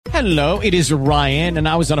Hello, it is Ryan, and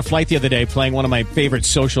I was on a flight the other day playing one of my favorite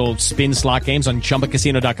social spin slot games on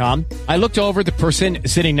ChumbaCasino.com. I looked over at the person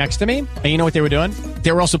sitting next to me, and you know what they were doing?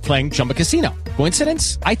 They were also playing Chumba Casino.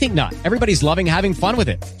 Coincidence? I think not. Everybody's loving having fun with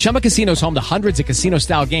it. Chumba Casino is home to hundreds of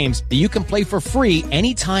casino-style games that you can play for free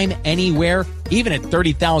anytime, anywhere, even at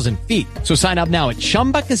 30,000 feet. So sign up now at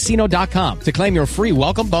ChumbaCasino.com to claim your free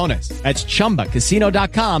welcome bonus. That's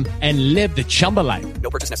ChumbaCasino.com and live the Chumba life.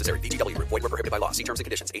 No purchase necessary. VGW. Void where prohibited by law. See terms and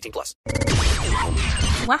conditions. 18+.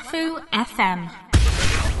 Wahoo FM.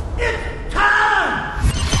 It's time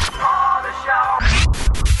for the show.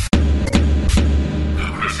 The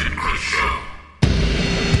Kriss and Kriss Show.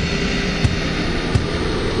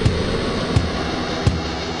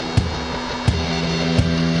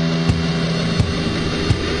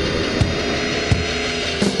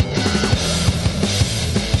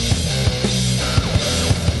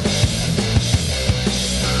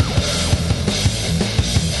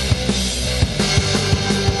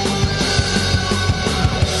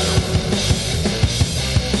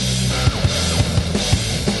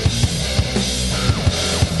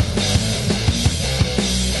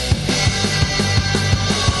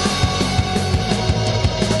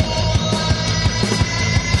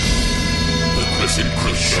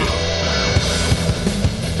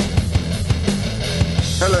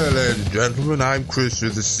 Hello, ladies and gentlemen, I'm Kriss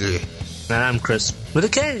with a C. And I'm Kriss with a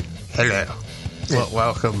K. Hello. Well,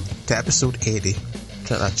 welcome to episode 80.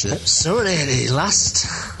 Check that shit. Episode 80, last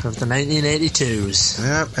of the 1982s.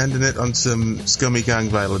 Yeah, ending it on some scummy gang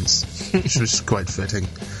violence, which was quite fitting.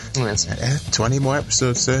 Yes. 20 more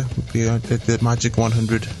episodes, sir. Would be the magic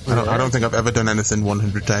 100. I don't think I've ever done anything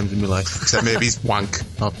 100 times in my life, except maybe wank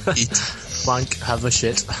or eat. Wank, have a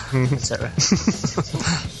shit, etc.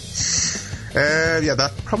 Yeah,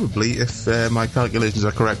 that probably, if my calculations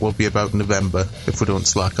are correct, will be about November, if we don't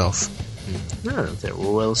slack off. I don't think we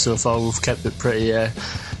will. So far, we've kept it pretty.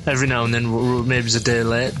 Every now and then, maybe it's a day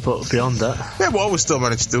late, but beyond that, yeah, we've always still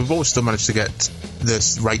managed to get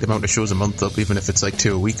this right amount of shows a month up, even if it's like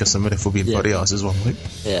 2 a week or something. If we're being bloody arses 1 week,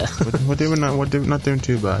 yeah, we're doing that. We're not doing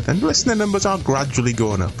too bad, and listening numbers are gradually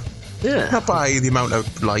going up. Yeah, not by the amount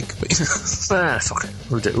I'd like, but fuck it.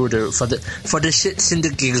 We'll do it for the shits and the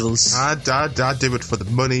giggles. I'd do it for the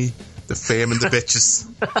money, the fame, and the bitches.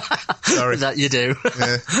 Sorry, that you do.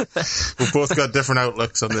 Yeah. We've both got different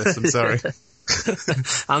outlooks on this. I'm sorry.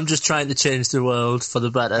 I'm just trying to change the world for the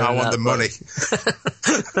better. I want the money.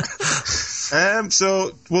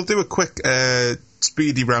 So we'll do a quick,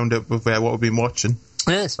 speedy roundup of what we've been watching.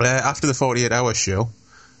 Yes. After the 48-hour show,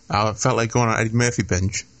 I felt like going on Eddie Murphy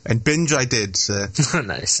binge. And binge I did.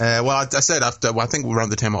 Nice. Well, I said after, I think around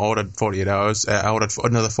the time I ordered 48 hours, I ordered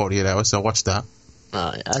another 48 hours, so I watched that.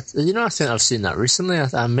 Oh, yeah. I think I've seen that recently.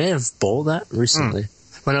 I may have bought that recently.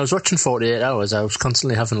 When I was watching 48 Hours, I was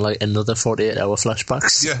constantly having like another 48-hour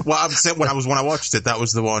flashbacks. Yeah, well, I'm saying when I watched it, that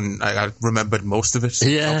was the one I remembered most of it.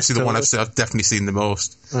 Yeah, obviously the one I've definitely seen the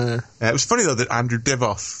most. It was funny though that Andrew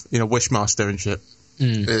Divoff, Wishmaster and shit,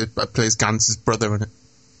 plays Gantz's brother in it.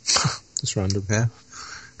 That's random. Yeah.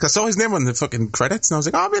 Because I saw his name on the fucking credits, and I was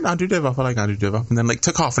like, oh, I'm in Andrew Divoff, I like Andrew Divoff. And then,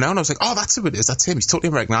 took half an hour, and I was like, oh, that's who it is, that's him. He's totally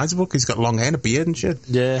recognisable, because he's got long hair and a beard and shit.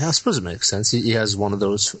 Yeah, I suppose it makes sense. He has one of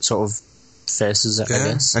those sort of faces, I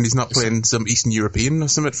guess. And he's not playing some Eastern European or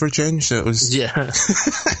something for a change, so it was... Yeah.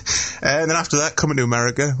 And then after that, Coming to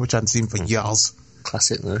America, which I hadn't seen for years.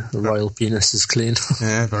 Classic, the royal penis is clean.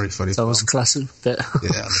 Yeah, very funny. That was a classic bit.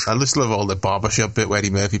 Yeah, I just love all the barbershop bit where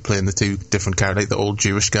Eddie Murphy playing the two different characters, like the old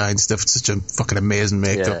Jewish guy and stuff. It's such a fucking amazing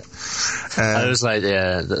makeup. Yeah. I was like,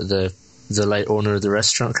 the owner of the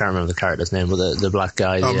restaurant, I can't remember the character's name, but the black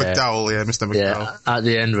guy. Oh, McDowell, Mr. McDowell. Yeah, at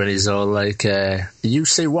the end when he's all like, you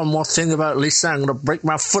say one more thing about Lisa, I'm going to break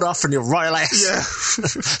my foot off in your royal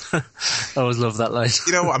ass. Yeah. I always love that line.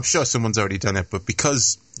 You know what, I'm sure someone's already done it, but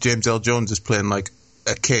because James L. Jones is playing like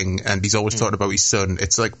a king and he's always talking about his son,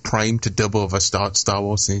 it's like prime to dub over Star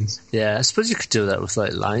Wars scenes. Yeah, I suppose you could do that with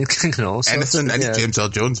like Lion King and all sorts. Any James L.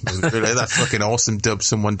 Jones movie, really. That fucking awesome dub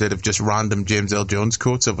someone did of just random James L. Jones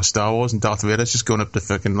quotes over Star Wars, and Darth Vader's just going up to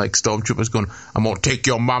fucking like stormtroopers going, I'm gonna take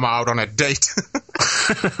your mama out on a date.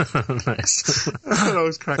 Nice. That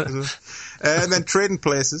always cracks us up. And then Trading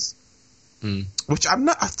Places. Which I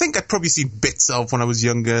think I'd probably seen bits of when I was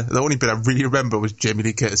younger. The only bit I really remember was Jamie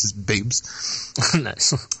Lee Curtis's boobs.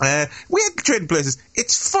 Nice. We had Trading Places.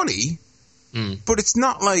 It's funny, but it's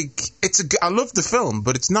not like... I love the film,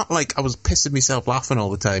 but it's not like I was pissing myself laughing all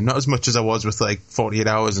the time. Not as much as I was with like 48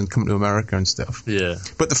 Hours and Coming to America and stuff. Yeah.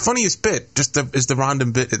 But the funniest bit is the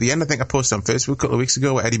random bit at the end. I think I posted on Facebook a couple of weeks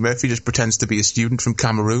ago where Eddie Murphy just pretends to be a student from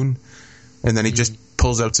Cameroon. And then he just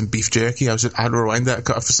pulls out some beef jerky. I had to rewind that.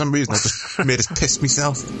 For some reason, I just made us piss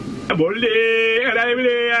myself.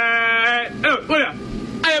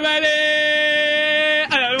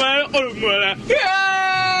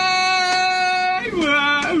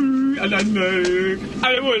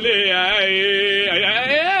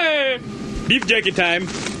 Beef jerky time.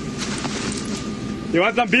 You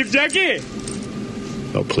want some beef jerky?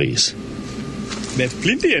 Oh, please. There's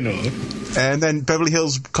plenty, you know. And then Beverly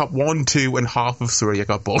Hills Cop 1, 2, and half of 3 I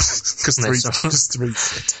got both. Because 3's just 3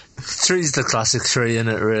 shit. 3's the classic 3, isn't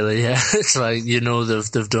it, really? Yeah. It's like,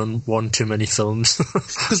 they've done one too many films.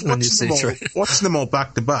 Because watching them all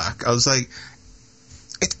back to back, I was like,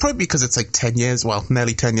 it's probably because it's like 10 years, well,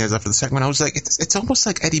 nearly 10 years after the second one, I was like, it's almost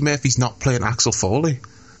like Eddie Murphy's not playing Axel Foley.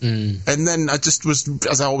 And then I just was,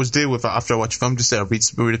 as I always do after I watch a film, just say I'll read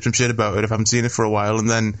some shit about it if I haven't seen it for a while, and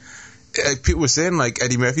then people were saying like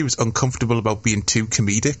Eddie Murphy was uncomfortable about being too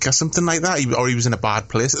comedic or something like that, or he was in a bad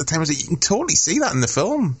place at the time. I was like, you can totally see that in the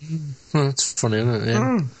film. Well, it's funny, isn't it?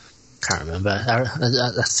 Yeah. Can't remember.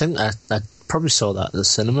 I think I probably saw that at the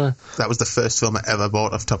cinema. That was the first film I ever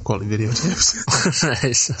bought of top quality videotapes.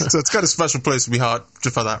 Nice. So it's got a special place in my heart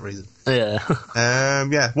just for that reason. Yeah.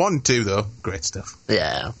 1 and 2 though, great stuff.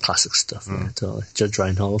 Yeah, classic stuff. Yeah, totally. Judge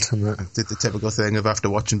Reinhold and that. I did the typical thing of after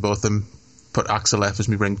watching both of them, put Axel F as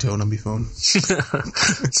my ringtone on my phone.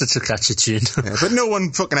 Such a catchy tune. Yeah, but no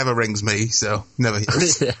one fucking ever rings me, so never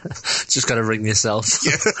hears. Yeah. Just gotta ring yourself.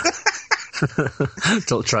 Yeah.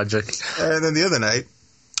 Total tragic. And then the other night,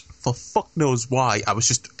 for fuck knows why, I was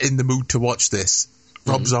just in the mood to watch this.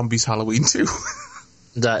 Rob Zombie's Halloween 2.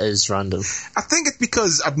 That is random. I think it's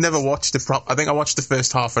because I've never watched I think I watched the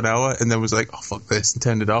first half an hour and then was like, oh, fuck this, and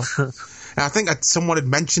turned it off. And I think someone had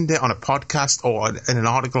mentioned it on a podcast or in an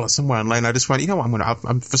article or somewhere online. I just went, you know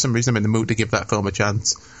what, for some reason I'm in the mood to give that film a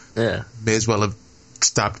chance. Yeah. May as well have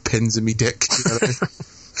stabbed pins in me dick. You know what I mean?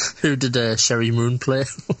 Who did Sherry Moon play?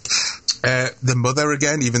 The mother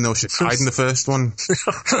again, even though she died in the first one.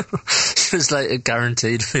 It's like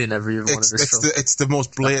guaranteed to be in every one of his films. It's the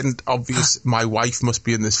most blatant, obvious, my wife must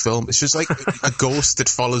be in this film. It's just like a ghost that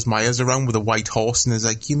follows Myers around with a white horse and is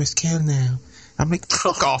like, you must kill now. I'm like,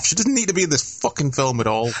 fuck off. She doesn't need to be in this fucking film at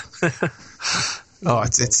all. It's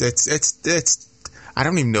I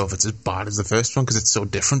don't even know if it's as bad as the first one because it's so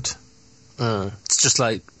different. It's just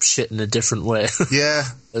like shit in a different way. Yeah.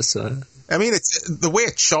 I mean, the way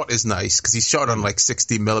it's shot is nice because he's shot on like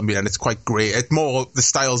 16mm and it's quite great. The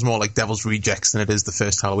style's more like Devil's Rejects than it is the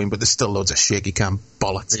first Halloween, but there's still loads of shaky cam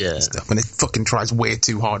bollocks and stuff, and it fucking tries way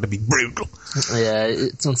too hard to be brutal. Yeah,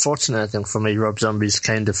 it's unfortunate. I think for me, Rob Zombie's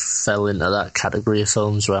kind of fell into that category of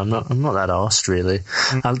films where I'm not that arsed really.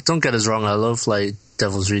 Don't get us wrong, I love like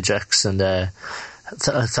Devil's Rejects and A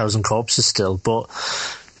Thousand Corpses still, but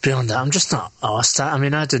beyond that, I'm just not arsed. I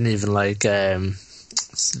mean, I didn't even like the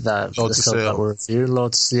stuff that were reviewed.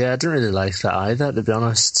 Lots, yeah, I didn't really like that either, to be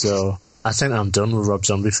honest. So I think I'm done with Rob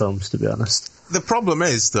Zombie films, to be honest. The problem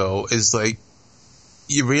is, though, is like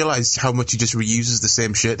you realise how much he just reuses the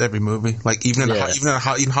same shit every movie. Like even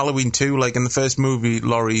in Halloween 2, like in the first movie,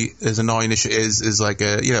 Laurie, as annoying as she is like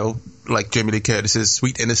a like Jamie Lee Curtis's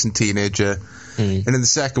sweet innocent teenager. And in the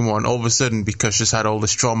second one, all of a sudden, because she's had all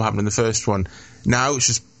this trauma happen in the first one, now it's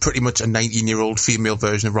just pretty much a 19-year-old female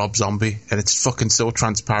version of Rob Zombie, and it's fucking so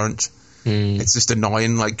transparent. It's just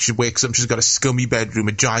annoying. Like, she wakes up, she's got a scummy bedroom,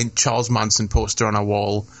 a giant Charles Manson poster on her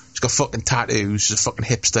wall, she's got fucking tattoos, she's a fucking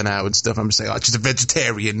hipster now and stuff. I'm just like, oh, she's a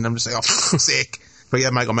vegetarian, and I'm just like, oh, for fuck's sake. But yeah,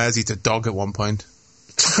 Michael Myers eats a dog at one point.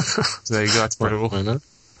 So there you go, that's brutal.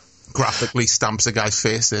 Graphically stamps a guy's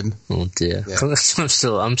face in. Oh dear. Yeah. I'm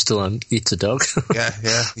still on eats a dog. yeah,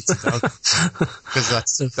 eats a dog.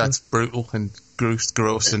 Because that's brutal and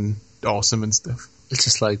gross and awesome and stuff. It's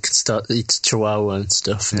just like eats chihuahua and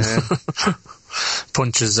stuff. Yeah.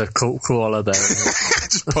 Punches a koala bear.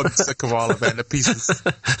 Just punches a koala bear into pieces.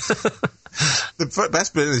 The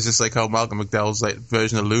best bit is just like how Malcolm McDowell's like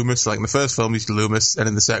version of Loomis. Like in the first film he's Loomis, and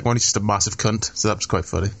in the second one he's just a massive cunt. So that was quite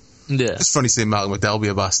funny. Yeah. It's funny seeing Malcolm McDowell be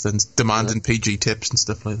a bastard and demanding PG tips and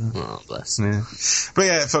stuff like that. Oh, bless. Yeah. But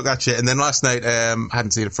yeah, fuck that shit. And then last night, I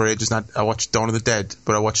hadn't seen it for ages, and I watched Dawn of the Dead,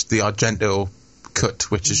 but I watched the Argento cut,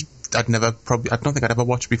 which is, I don't think I'd ever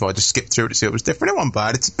watched before. I just skipped through it to see it was different. It wasn't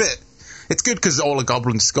bad. It's good because all the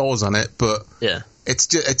Goblin scores on it, but yeah,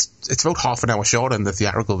 it's about half an hour shorter than the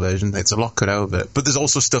theatrical version. It's a lot cut out of it, but there's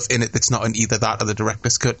also stuff in it that's not in either that or the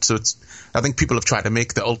director's cut. So I think people have tried to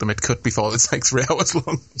make the ultimate cut before. It's like 3 hours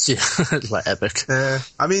long. Yeah, like epic.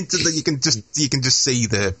 I mean, you can just see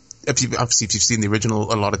the obviously if you've seen the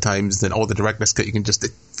original a lot of times, then the director's cut,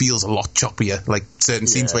 it feels a lot choppier. Like certain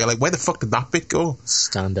scenes where you're like, where the fuck did that bit go?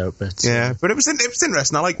 Standout bits. Yeah, but it was interesting.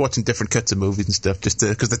 I like watching different cuts of movies and stuff, just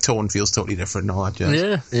because the tone feels totally different and all that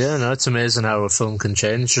jazz. Yeah, no, it's amazing how a film can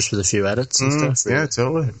change just with a few edits and stuff. Really. Yeah,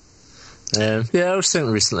 totally. I was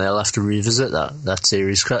thinking recently I'll have to revisit that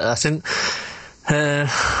series. I think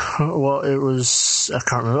what it was, I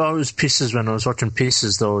can't remember. Oh, it was Pieces. When I was watching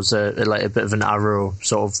Pieces, there was like a bit of an Arrow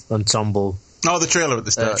sort of ensemble. Oh, the trailer at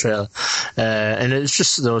the start. Trailer. And it was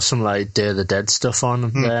just, there was some like Day of the Dead stuff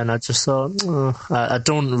on there, and I just thought, I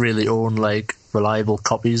don't really own like reliable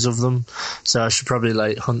copies of them, so I should probably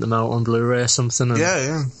like hunt them out on Blu-ray or something.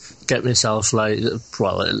 And get myself like,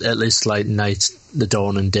 well, at least like Night, the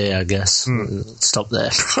Dawn and Day, I guess. Stop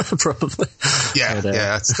there, probably. Yeah, but,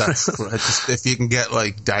 that's just, if you can get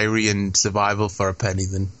like Diary and Survival for a penny,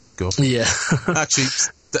 then go for it. Yeah. Actually,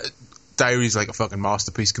 Diary's like a fucking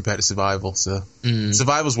masterpiece compared to Survival, so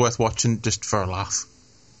Survival's worth watching just for a laugh.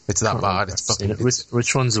 It's that bad. It's fucking.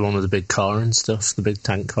 Which one's the one with the big car and stuff? The big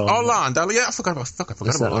tank car. Oh, Land. Yeah, I forgot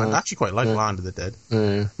about Land. I actually quite like Land of the Dead.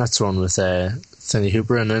 That's the one with Thinny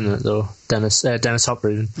Hooper in it, though. Dennis Hopper,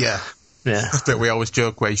 even. Yeah. But we always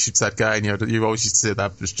joke where he shoots that guy, and you always used to say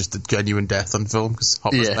that was just a genuine death on film because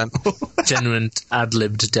Hopper's mental. Genuine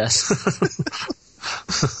ad-libbed death.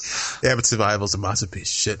 Yeah, but Survival's a massive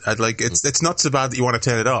piece of shit. It's not so bad that you want to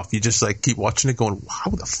turn it off. You just like keep watching it, going,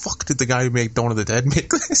 "How the fuck did the guy who made Dawn of the Dead make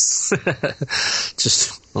this?"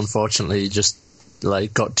 Just unfortunately, just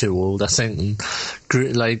like got too old, I think, and grew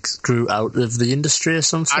out of the industry or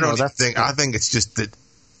something. I think it's just that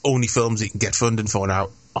only films he can get funding for now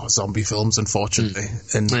are zombie films, unfortunately.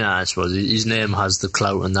 And yeah, I suppose his name has the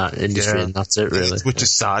clout in that industry, and that's it, really. Which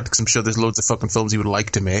is sad, because I'm sure there's loads of fucking films he would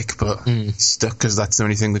like to make, but he's stuck because that's the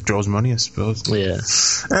only thing that draws money, I suppose. Yeah.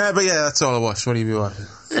 But yeah, that's all I watched. What have you been watching?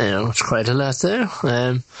 Yeah, I watched quite a lot there.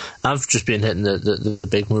 I've just been hitting the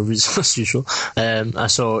big movies as usual. I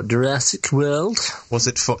saw Jurassic World. Was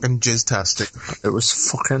it fucking jizztastic? It was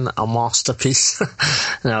fucking a masterpiece.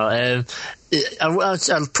 No, I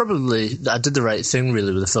did the right thing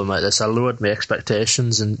really with a film like this. I lowered my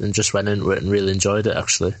expectations and just went into it and really enjoyed it,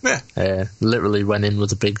 actually. Yeah. Literally went in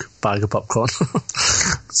with a big bag of popcorn.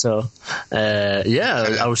 So,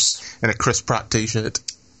 I was... In a Chris Pratt t-shirt.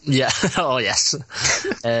 Yeah, oh yes.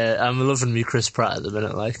 I'm loving me Chris Pratt at the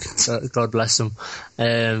minute, like, God bless him.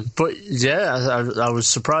 But yeah, I was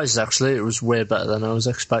surprised, actually. It was way better than I was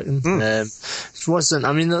expecting. It wasn't,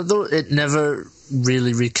 I mean, though it never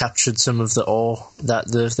really recaptured some of the awe that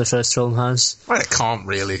the first film has. Well, it can't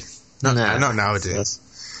really. Not nowadays.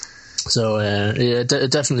 So, it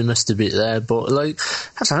definitely missed a beat there, but like,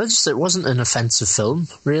 I don't know, it wasn't an offensive film,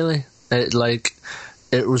 really.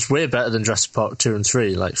 It was way better than Jurassic Park 2 and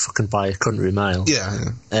 3, like fucking by a country mile. Yeah.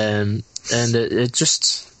 And it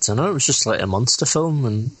just, I don't know, it was just like a monster film,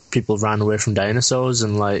 and people ran away from dinosaurs,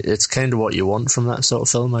 and like, it's kind of what you want from that sort of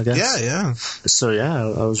film, I guess. Yeah. So yeah,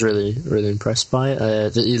 I was really, really impressed by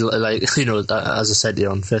it. Like, you know, as I said to you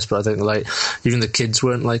on Facebook, I think like, even the kids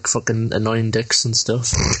weren't like fucking annoying dicks and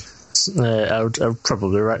stuff. I would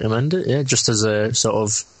probably recommend it, yeah, just as a sort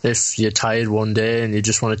of, if you're tired one day and you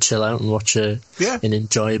just want to chill out and watch an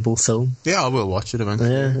enjoyable film. Yeah, I will watch it eventually.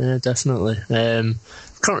 Yeah, definitely. I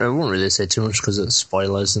won't really say too much because it's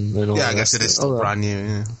spoilers and all that. Yeah, I guess it is still brand new,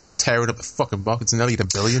 yeah. Tear it up the fucking bucket, it's nearly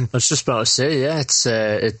 $1 billion. I was just about to say, yeah, it's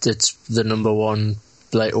the number one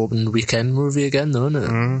like opening weekend movie again, though, isn't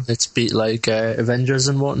it? It's beat like Avengers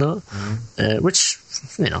and whatnot, which,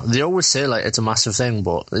 you know, they always say like it's a massive thing,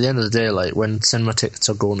 but at the end of the day, like when cinema tickets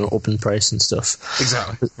are going at open price and stuff,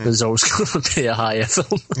 exactly, there's always going to be a higher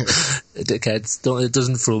film. Dickheads, it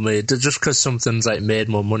doesn't fool me. Just because something's like made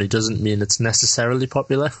more money doesn't mean it's necessarily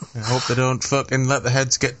popular. I hope they don't fucking let the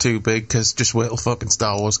heads get too big, because just wait till fucking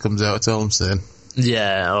Star Wars comes out, that's all I'm saying.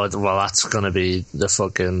 Yeah, well, that's going to be the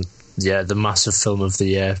fucking... Yeah, the massive film of the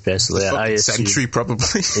year, basically. The century,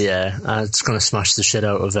 probably. Yeah, it's going to smash the shit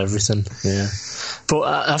out of everything. Yeah.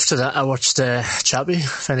 But after that, I watched Chappie.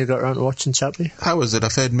 Finally got around to watching Chappie. How was it?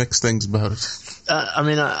 I've heard mixed things about it. I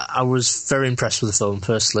mean, I was very impressed with the film,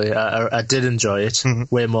 personally. I did enjoy it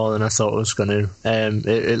way more than I thought I was going to.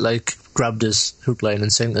 It like, grabbed his hook, line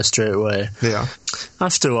and sinker straight away. Yeah.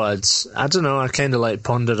 Afterwards, I don't know, I kind of like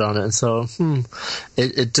pondered on it and thought,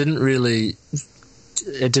 it didn't really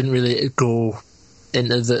go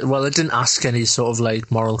into it didn't ask any sort of like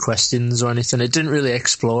moral questions or anything. It didn't really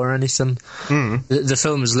explore anything. The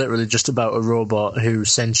film is literally just about a robot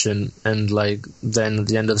who's sentient, and like then at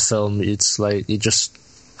the end of the film it's like you just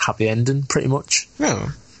happy ending pretty much.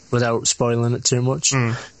 Yeah. Without spoiling it too much.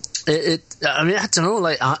 I mean, I don't know,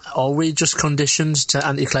 like, are we just conditioned to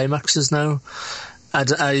anticlimaxes now?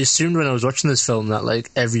 I assumed when I was watching this film that,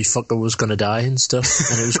 like, every fucker was going to die and stuff,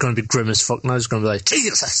 and it was going to be grim as fuck, and I was going to be like,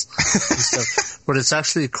 Jesus! and stuff. But it's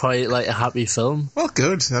actually quite, like, a happy film. Well,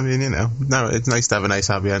 good. I mean, no, it's nice to have a nice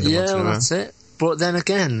happy ending. Yeah, well, that's it. But then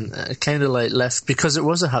again, it kind of, like, left, because it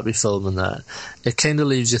was a happy film and that, it kind of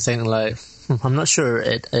leaves you thinking, like, I'm not sure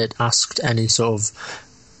it asked any sort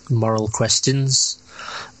of moral questions.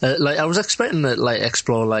 Like, I was expecting to, like,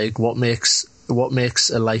 explore, like, what makes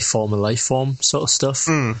a life form sort of stuff.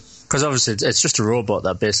 Because obviously it's just a robot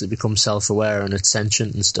that basically becomes self-aware and it's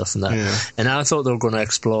sentient and stuff and that. Yeah. And I thought they were going to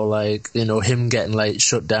explore, like, him getting, like,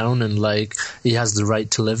 shut down and, like, he has the right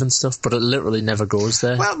to live and stuff, but it literally never goes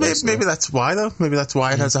there. Well, maybe that's why, though. Maybe that's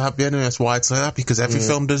why it has a happy ending. That's why it's like that, because every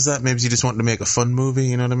film does that. Maybe you just want to make a fun movie,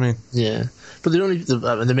 you know what I mean? Yeah. But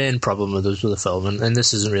the main problem with the film, and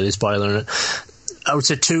this isn't really spoiling it, I would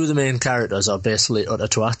say two of the main characters are basically utter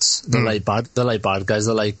twats. They're like bad guys.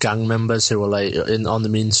 They're like gang members who are like on the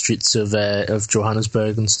mean streets of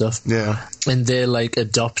Johannesburg and stuff. Yeah, and they like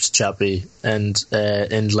adopt Chappie and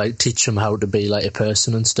like teach him how to be like a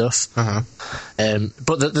person and stuff. But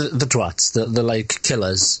the twats, they're like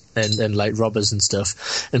killers and like robbers and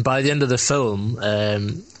stuff. And by the end of the film,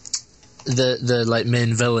 the like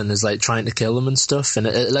main villain is like trying to kill them and stuff, and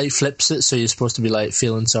it like flips it, so you're supposed to be like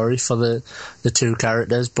feeling sorry for the two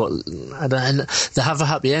characters, but and they have a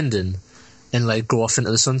happy ending and like go off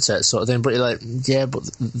into the sunset sort of thing, but you're like, yeah, but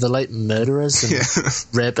they're like murderers and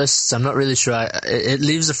rapists. I'm not really sure. It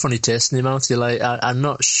leaves a funny taste in your mouth. You're like, I'm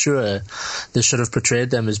not sure they should have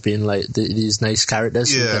portrayed them as being like these nice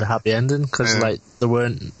characters who get a happy ending, because like they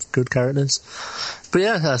weren't good characters. But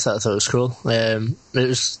yeah, I thought it was cool. It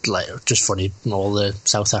was like just funny, all the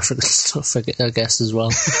South African stuff, I guess, as well.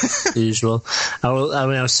 The usual. I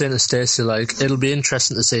was saying to Stacey, like, it'll be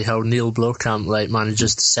interesting to see how Neil Blomkamp like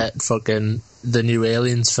manages to set fucking the new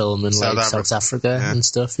Aliens film in South Africa and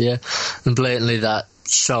stuff. Yeah, and blatantly that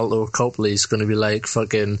Sharlto Copley's going to be like,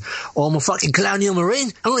 fucking, oh, I'm a fucking colonial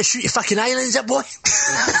marine. I'm going to shoot your fucking aliens up, boy.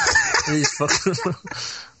 And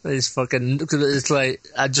he's fucking. It's like,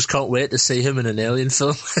 I just can't wait to see him in an Alien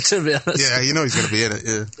film, to be honest. Yeah, he's going to be in it,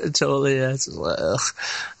 yeah. Totally, yeah. It's like,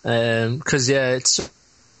 because, it's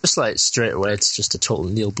just like, straight away, it's just a total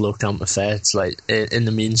Neil Blomkamp affair. It's like, in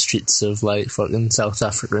the mean streets of, like, fucking South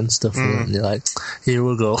Africa and stuff, and you're like, here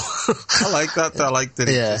we go. I like that, though. I like that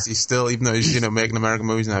he's still, even though he's, making American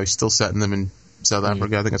movies now, he's still setting them in South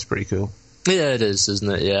Africa. I think that's pretty cool. Yeah, it is,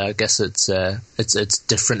 isn't it? Yeah, I guess it's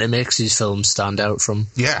different. It makes these films stand out from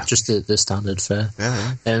just the standard fare.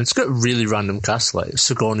 Yeah. And it's got a really random cast. Like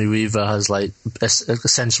Sigourney Weaver has like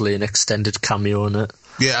essentially an extended cameo in it.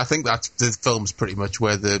 Yeah, I think that's the film's pretty much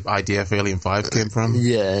where the idea for Alien 5 came from.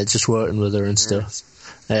 Yeah, just working with her and stuff.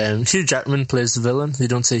 Hugh Jackman plays the villain. You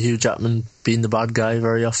don't see Hugh Jackman being the bad guy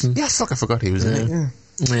very often. Yeah, I forgot he was in it. Yeah.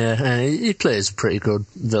 Yeah, he plays a pretty good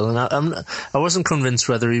villain. I wasn't convinced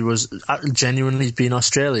whether he was genuinely being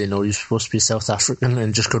Australian or he was supposed to be South African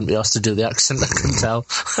and just couldn't be asked to do the accent, I couldn't tell.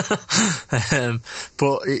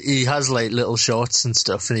 But he has, like, little shorts and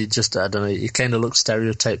stuff, and he just, I don't know, he kind of looks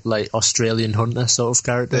stereotyped, like, Australian hunter sort of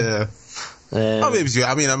character. Yeah.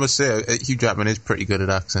 I must say, Hugh Jackman is pretty good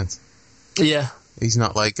at accents. Yeah. He's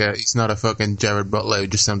not like he's not a fucking Jared Butler who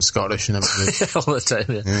just sounds Scottish and everything. All the time,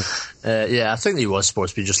 yeah. I think he was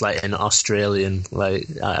supposed to be just like an Australian, like,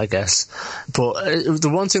 I guess. But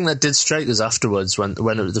the one thing that did strike us afterwards, when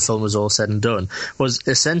the film was all said and done, was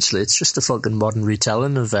essentially it's just a fucking modern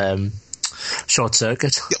retelling of Short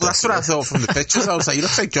Circuit. Yeah, well, that's what I thought from the pictures. I was like, he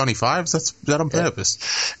looks like Johnny Fives. Is that on purpose?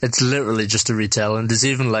 It's literally just a retelling. There's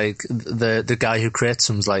even like the guy who creates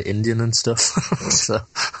him's like Indian and stuff. So,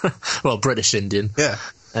 well, British Indian. Yeah.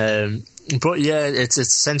 But yeah, it's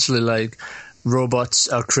essentially like robots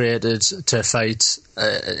are created to fight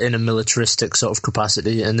in a militaristic sort of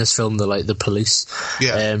capacity. In this film, they're like the police.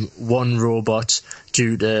 Yeah. One robot,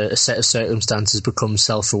 due to a set of circumstances, becomes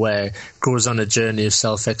self-aware, goes on a journey of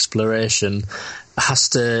self-exploration, has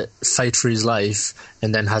to fight for his life,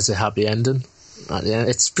 and then has a happy ending. Yeah,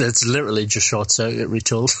 it's literally just Short Circuit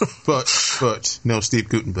retold. but no Steve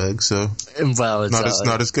Guttenberg, so well, exactly.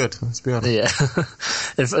 not as good. Let's be honest.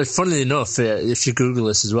 Yeah. Funnily enough, if you Google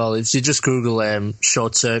this as well, if you just Google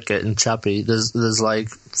Short Circuit and Chappie, there's like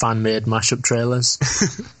fan made mashup trailers.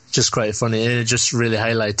 just quite funny. It just really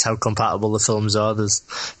highlights how compatible the films are. There's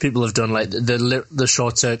people have done like the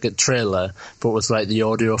short circuit trailer, but with like the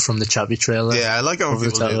audio from the Chappie trailer. Yeah, I like it when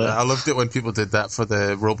people did that. I loved it when people did that for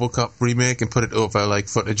the RoboCop remake and put it over like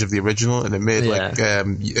footage of the original, and it made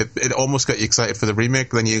it almost got you excited for the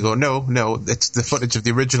remake. Then you go, no, it's the footage of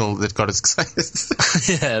the original that got us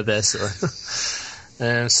excited. Yeah, basically.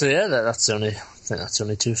 So yeah, that's only. I think that's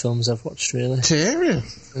only 2 films I've watched, really. Yeah.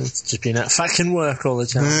 It's just been at fucking work all the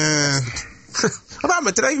time.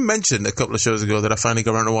 Did I even mention a couple of shows ago that I finally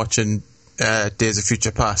got around to watching Days of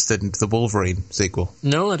Future Past and the Wolverine sequel?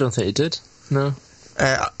 No, I don't think you did. No.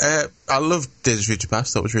 I loved Days of Future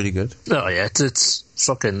Past. That was really good. Oh, yeah. It's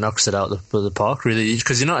fucking knocks it out of the park, really,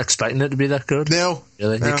 because you're not expecting it to be that good. No.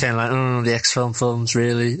 Really. No. You're kind of like, the X-Men films,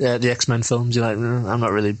 really. The X-Men films, you're like, I'm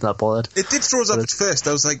not really that bothered. It did throw us off at first.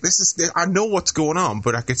 I was like, I know what's going on,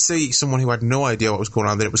 but I could see someone who had no idea what was going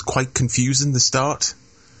on, that it was quite confusing, the start.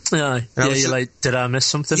 Yeah, you're like, did I miss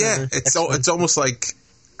something? Yeah, it's almost like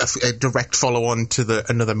a direct follow-on to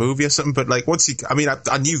another movie or something, but like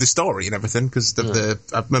I knew the story and everything, because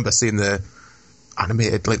I remember seeing the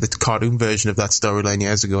animated, like the cartoon version of that storyline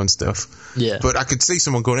years ago and stuff. Yeah. But I could see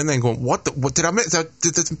someone going in there and going, what did I miss?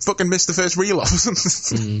 Did I fucking miss the first reel off or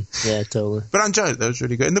something? Yeah, totally. But I enjoyed it. That was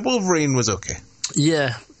really good. And the Wolverine was okay.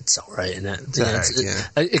 Yeah, it's alright, isn't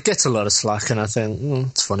it? It gets a lot of slack, and I think,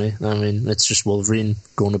 it's funny. I mean, it's just Wolverine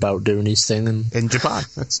going about doing his thing. And in Japan.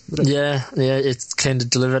 Yeah, it's kind of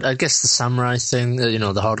delivered. I guess the samurai thing, the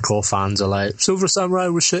hardcore fans are like, Silver Samurai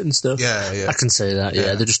was shit and stuff. Yeah. I can say that,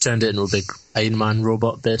 yeah. They just turned it into a big Iron Man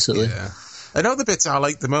robot, basically. Yeah. Another bit I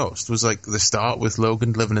liked the most was like the start with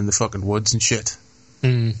Logan living in the fucking woods and shit.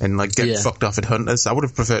 And like getting fucked off at hunters. I would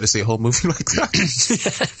have preferred to see a whole movie like that.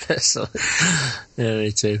 Yeah,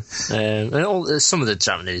 me too. And some of the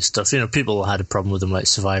Japanese stuff, people had a problem with them like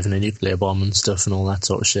surviving a nuclear bomb and stuff and all that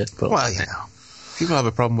sort of shit. But people have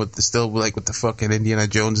a problem with the fucking Indiana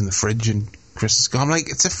Jones in the fridge and Kriss. I'm like,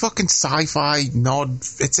 it's a fucking sci-fi nod.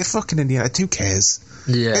 It's a fucking Indiana. Who cares?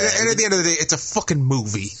 Yeah. And at the end of the day, it's a fucking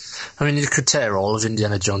movie. I mean, you could tear all of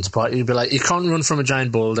Indiana Jones apart. You'd be like, you can't run from a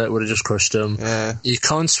giant boulder, it would have just crushed him. Yeah. You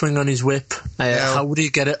can't swing on his whip. How would he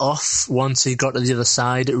get it off once he got to the other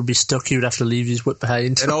side? It would be stuck, he would have to leave his whip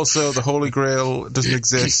behind. And also, the Holy Grail doesn't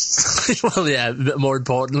exist. Well, yeah, but more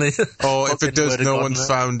importantly. Oh, if it does, no one's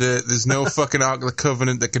found it. There's no fucking Ark of the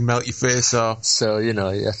Covenant that can melt your face off. So,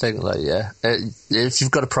 I think, if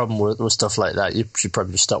you've got a problem with stuff like that, you should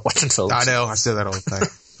probably just stop watching films. I know, I say that all the time.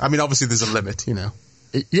 I mean, obviously there's a limit,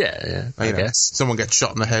 Yeah, I guess. Someone gets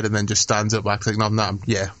shot in the head and then just stands up, acts like nothing happened.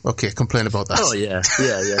 Yeah, okay, complain about that. Oh, yeah,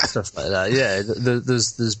 stuff like that. Yeah,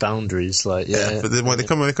 there's boundaries, like, But then when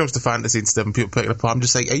it comes to fantasy and stuff and people pick it apart, I'm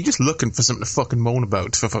just like, are you just looking for something to fucking moan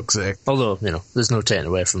about, for fuck's sake? Although, there's no taking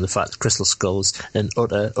away from the fact that Crystal Skull's an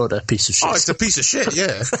utter piece of shit. Oh, it's a piece of shit,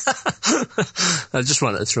 yeah. I just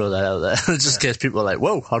wanted to throw that out there, just in case people are like,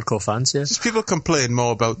 whoa, hardcore fans, yeah. Just people complain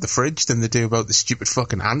more about the fridge than they do about the stupid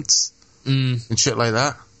fucking ants. And shit like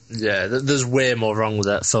that. Yeah, there's way more wrong with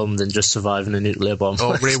that film than just surviving a nuclear bomb.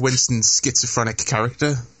 Oh, Ray Winston's schizophrenic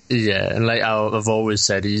character. Yeah, and like I've always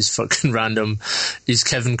said, he's fucking random. He's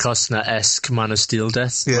Kevin Costner-esque Man of Steel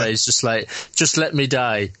death. Yeah. Where he's just like, just let me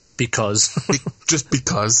die, because. Just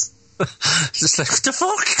because. Just like, what the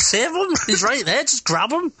fuck? Save him! He's right there, just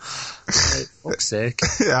grab him! Like, fuck's sake.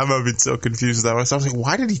 Yeah, I've been so confused with that. I was like,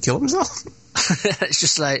 why did he kill himself? It's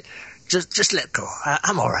just like, just let go.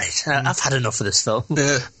 I'm alright. I've had enough of this film.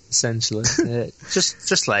 Yeah. Essentially. Yeah.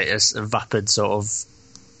 Just like a vapid sort of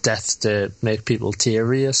death to make people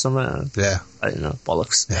teary or something. Yeah. I don't know.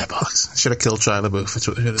 Bollocks. Yeah, bollocks. Should have killed Shia LaBeouf. That's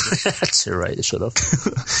what they should have done. That's right, they should have.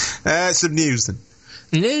 Some news then.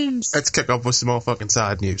 News. Let's kick off with some more fucking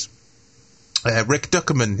sad news. Rick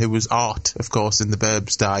Duckerman, who was Art, of course, in The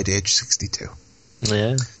Burbs, died aged 62.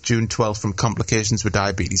 Yeah. June 12th from complications with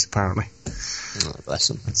diabetes, apparently. Oh,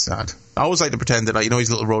 bless him. That's sad. I always like to pretend that,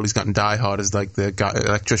 his little role he's got in Die Hard as, like, the guy,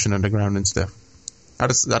 electrician underground and stuff. I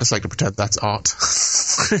just like to pretend that's Art.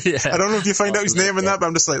 Yeah. I don't know if you find out his name in that, but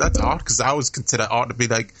I'm just like, that's Art, because I always consider Art to be,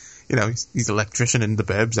 like, he's an electrician in The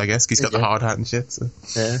Burbs, I guess. He's got the hard hat and shit, so.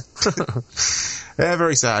 Yeah. Yeah,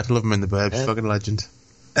 very sad. Love him in The Burbs. Yeah. Fucking legend.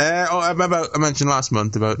 I remember I mentioned last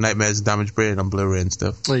month about Nightmares and Damaged Brain on Blu-ray and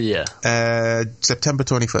stuff. Oh, yeah. September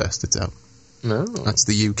 21st, it's out. No. That's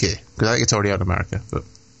the UK. Because I think it's already out in America. But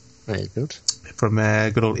very good. From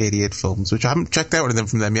good old 88 Films, which I haven't checked out anything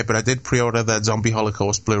from them yet, but I did pre-order the Zombie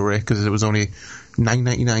Holocaust Blu-ray because it was only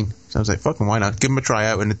 $9.99. So I was like, fucking why not? Give them a try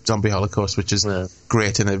out in Zombie Holocaust, which is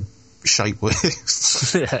great in a shite way.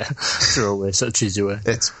 Yeah. Throw away, such easy way.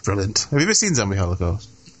 It's brilliant. Have you ever seen Zombie Holocaust?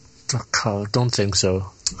 don't think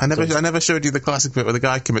so. I never showed you the classic bit where the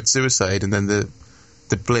guy commits suicide and then they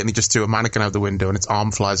blatantly just threw a mannequin out the window and its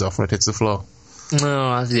arm flies off when it hits the floor.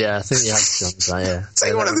 No, yeah, I think you have shown that, yeah. It's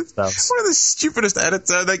like one of the stupidest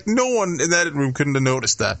edits. Like, no one in the editing room couldn't have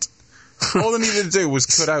noticed that. All they needed to do was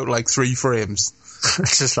cut out, like, 3 frames.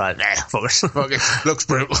 It's just like, fuck it. Fuck it. Looks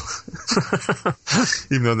brutal.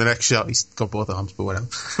 Even though in the next shot he's got both arms, but whatever.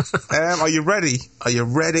 Are you ready? Are you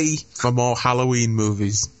ready for more Halloween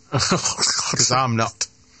movies? Because I'm not.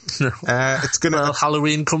 No. It's gonna. Well,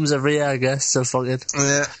 Halloween comes every year, I guess. So fuck it.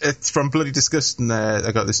 It's from Bloody Disgusting.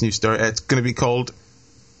 I got this new story. It's going to be called,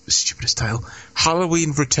 the stupidest title,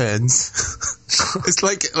 Halloween Returns. It's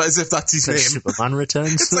like as if that's his name. Superman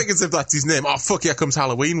Returns. It's like as if that's his name. Oh fuck, here comes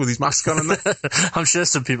Halloween with his mask on. And I'm sure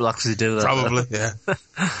some people actually do that. Probably, yeah.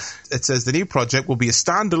 It says the new project will be a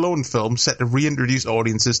standalone film set to reintroduce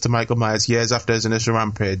audiences to Michael Myers years after his initial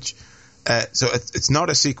rampage. So it's not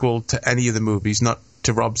a sequel to any of the movies, not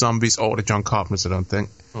to Rob Zombie's or to John Carpenter's, I don't think.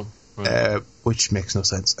 Oh, right. Which makes no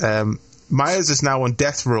sense. Myers is now on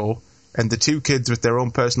death row, and the 2 kids with their own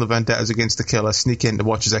personal vendettas against the killer sneak in to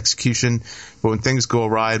watch his execution. But when things go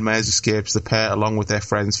awry and Myers escapes, the pair, along with their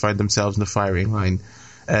friends, find themselves in a firing line.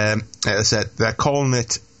 As I said, they're calling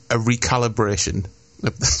it a recalibration.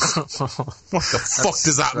 What the fuck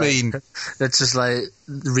does that mean? It's just like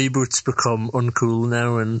reboots become uncool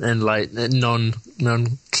now and like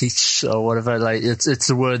non-kitsch or whatever. Like it's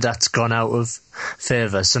the word that's gone out of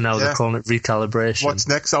favour, so now they're calling it recalibration. What's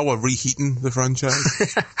next? Oh, we're reheating the franchise.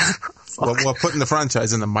 we're putting the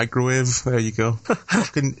franchise in the microwave. There you go.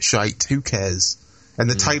 Fucking shite. Who cares? And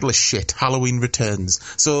the title is shit. Halloween Returns.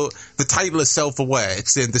 So the title is self-aware.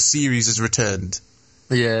 It's saying the series has returned.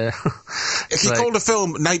 Yeah. If you called a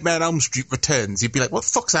film Nightmare on Elm Street Returns, you'd be like, what the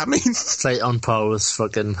fuck's that mean? It's like on par with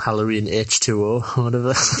fucking Halloween H2O or whatever.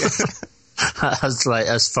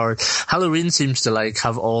 As far as Halloween seems to like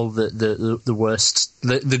have all the worst,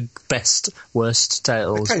 the best worst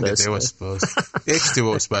titles. They kind of do, I suppose.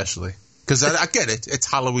 H2O especially. Because I get it,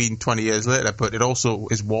 it's Halloween 20 years later, but it also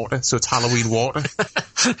is water, so it's Halloween water.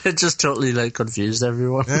 It just totally like confused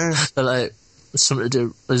everyone. Yeah. They're like, something to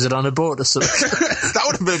do. Is it on a boat or something? That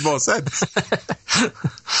would have made more sense.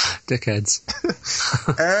 Dickheads.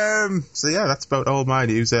 So yeah, that's about all my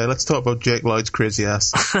news. Let's talk about Jake Lloyd's crazy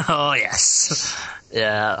ass. Oh yes.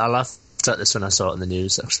 Yeah, I laughed at this when I saw it in the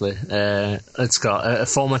news, actually. It's got a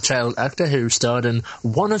former child actor who starred in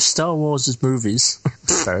one of Star Wars' movies.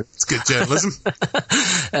 It's good journalism.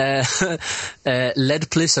 Led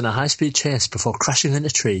police in a high-speed chase before crashing into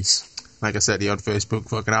trees. Like I said, he on Facebook,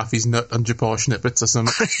 fucking half his nut on proportionate bits or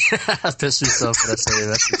something. I pissed myself when I say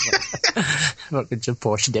that. Fucking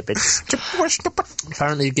proportionate bits.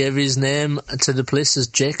 Apparently he gave his name to the police as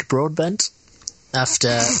Jake Broadbent.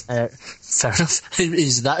 After, fair enough,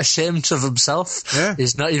 he's that ashamed of himself. Yeah.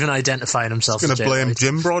 He's not even identifying himself. He's going to blame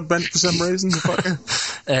Jim Broadbent for some reason.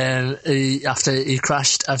 After he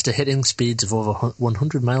crashed after hitting speeds of over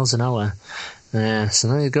 100 miles an hour. So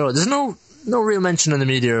there you go. There's no real mention in the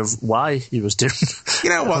media of why he was doing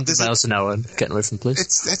 100 miles an hour and getting away from the police.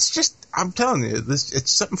 It's just, I'm telling you,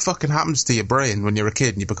 it's something fucking happens to your brain when you're a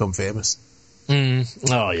kid and you become famous.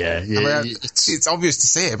 Oh, yeah. I mean, it's obvious to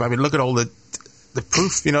say it, but I mean, look at all the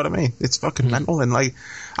proof, you know what I mean? It's fucking mental, and like,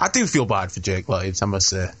 I do feel bad for Jake Lloyd, I must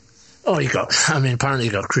say. Oh, apparently he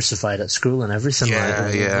got crucified at school and everything. Yeah,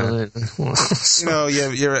 yeah.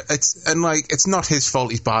 It's not his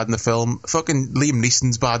fault he's bad in the film. Fucking Liam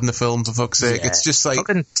Neeson's bad in the film, for fuck's sake. Yeah. It's just like...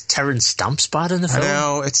 Fucking Terrence Stamp's bad in the film. I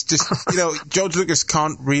know, it's just, George Lucas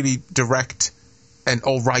can't really direct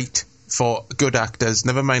or write for good actors,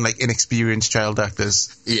 never mind like inexperienced child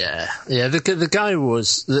actors. Yeah. The guy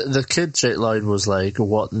was the kid Jake Lloyd was like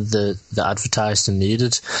what the advertised and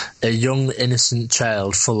needed. A young innocent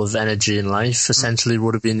child full of energy and life essentially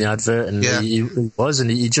would have been the advert, and he was,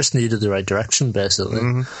 and he just needed the right direction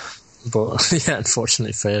basically. But yeah,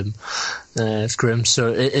 unfortunately for him, it's grim.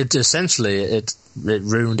 So it essentially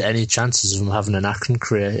ruined any chances of him having an acting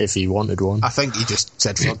career if he wanted one. I think he just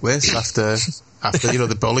said fuck this after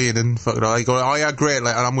the bullying and fucking all. He go, oh yeah, great.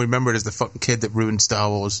 Like, I'm remembered as the fucking kid that ruined Star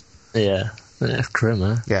Wars. Yeah, grim,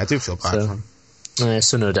 huh? Yeah, I do feel bad for him.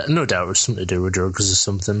 So no doubt it was something to do with drugs or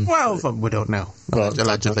something. Well, we don't know. Well,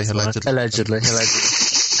 allegedly.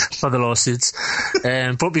 For the lawsuits.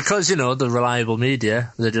 But because, the reliable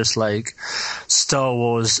media, they're just like, Star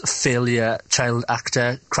Wars failure child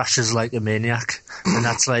actor crashes like a maniac. And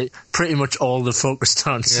that's like pretty much all they're focused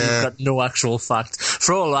on. So you've got no actual fact.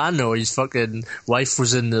 For all I know, his fucking wife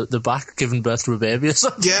was in the back giving birth to a baby or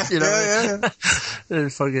something. Yeah, yeah.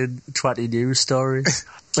 Fucking twatty news story.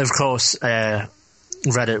 Of course,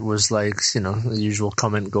 Reddit was like, the usual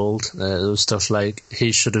comment gold. There was stuff like,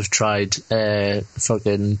 he should have tried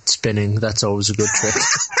fucking spinning. That's always a good trick.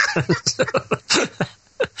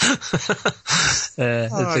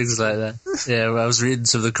 Things like that. Yeah, I was reading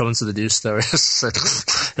some of the comments of the news story.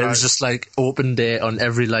 It was just like open date on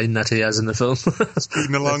every line that he has in the film.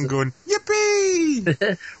 Speeding along going,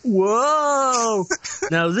 yippee! Whoa!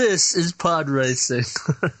 Now this is pod racing.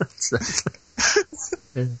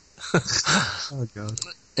 Yeah. Oh god.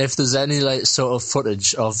 If there's any like sort of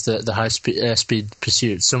footage of the high speed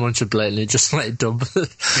pursuit, someone should blatantly just like dump the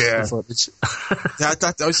footage.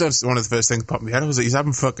 That was one of the first things that popped in my head. I was like, he's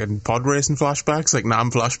having fucking pod racing flashbacks, like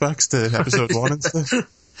Nam flashbacks to episode 1 and stuff.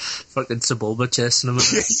 Fucking Sebulba chasing him. Yeah,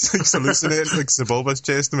 he's hallucinating like Sebulba's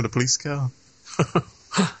chasing him in a police car.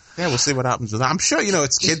 Yeah, we'll see what happens with that. I'm sure,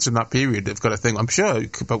 it's kids from that period have got a thing. I'm sure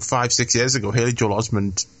about 5-6 years ago, Haley Joel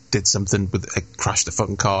Osment did something with, crashed a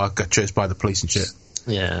fucking car, got chased by the police and shit.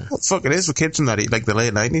 Yeah. What the fuck it is for kids from that, like the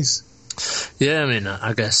late 90s? Yeah, I mean,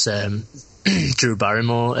 I guess Drew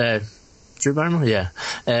Barrymore, yeah,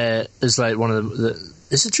 is like one of the...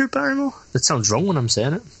 Is it Drew Barrymore? That sounds wrong when I'm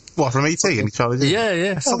saying it. What, from E.T. and Charlie Day?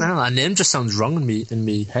 Yeah. Fucking hell, that name just sounds wrong in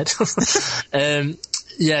me head.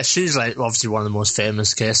 Yeah, she's like obviously one of the most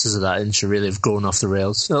famous cases of that, and she really have gone off the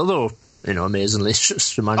rails. Although, amazingly,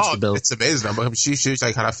 she managed to build. It's amazing. But she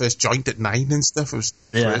like had her first joint at 9 and stuff. It was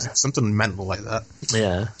crazy. Something mental like that.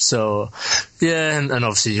 Yeah. So, and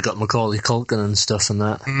obviously you got Macaulay Culkin and stuff and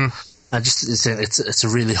that. I just think it's a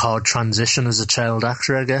really hard transition as a child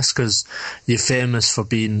actor, I guess, because you're famous for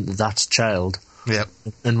being that child. Yep.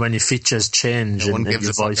 And when your features change and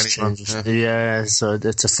your voice changes. Yeah, so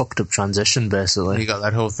it's a fucked up transition, basically. You got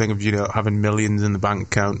that whole thing of, having millions in the bank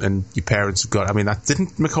account and your parents have got... I mean, that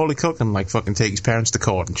didn't Macaulay Culkin, fucking take his parents to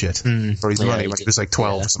court and shit for his money when he was,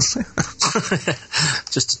 12 or something?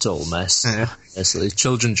 Just a total mess. Yeah. Basically.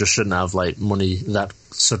 Children just shouldn't have, money that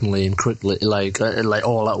suddenly and quickly,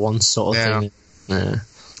 all at once sort of thing. Yeah.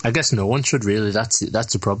 I guess no one should really. That's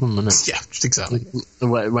the problem, isn't it? Yeah, exactly.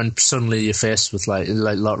 When suddenly you're faced with like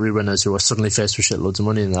lottery winners who are suddenly faced with shitloads of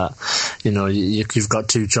money and that, you've got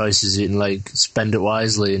two choices. You can spend it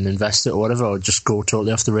wisely and invest it or whatever, or just go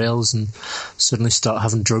totally off the rails and suddenly start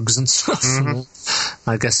having drugs and stuff. Mm-hmm.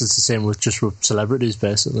 I guess it's the same with celebrities,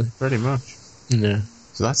 basically. Pretty much. Yeah.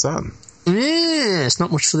 So that's that. Yeah, it's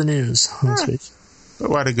not much for the news. That's week. But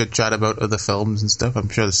we had a good chat about other films and stuff. I'm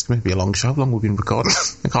sure this is going to be a long show. How long we've been recording?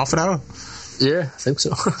 Half an hour? Yeah, I think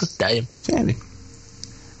so. Damn. Jamie.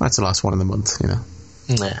 That's the last one of the month, Yeah.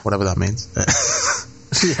 Whatever that means.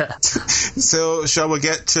 Yeah. So, shall we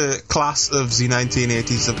get to Class of the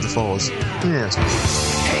 1980s of the Fours? Yes. Take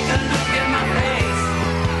a look at my face.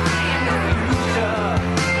 I am the future.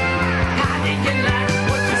 How did you like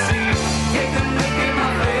what you see? Take a look at my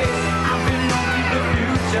face. I belong to the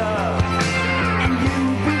future. And you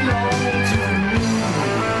belong to me.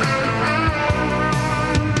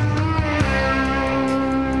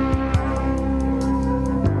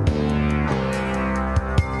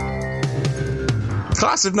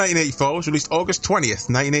 Class of 1984 was released August 20th,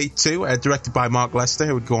 1982, directed by Mark Lester,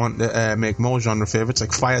 who would go on to make more genre favourites like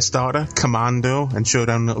Firestarter, Commando, and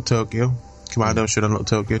Showdown in Little Tokyo. Commando and Showdown in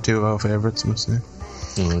Little Tokyo, two of our favourites, I must say.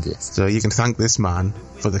 Oh, yes. So you can thank this man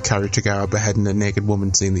for the Karachigara beheading a naked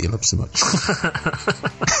woman scene that you love so much.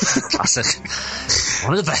 Classic.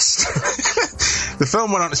 One of the best. The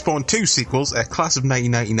film went on to spawn two sequels, Class of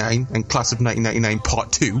 1999 and Class of 1999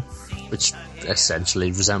 Part 2. Which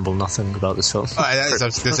essentially resemble nothing about this film. I was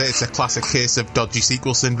going to say, it's a classic case of dodgy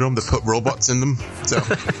sequel syndrome. They put robots in them. So,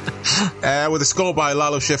 with a score by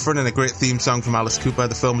Lalo Schifrin and a great theme song from Alice Cooper,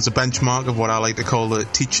 the film is a benchmark of what I like to call the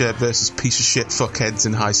teacher versus piece of shit fuckheads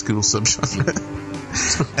in high school subgenre.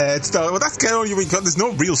 That's kind of all you've got. There's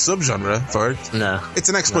no real subgenre for it. No. It's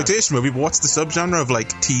an exploitation movie, but what's the subgenre of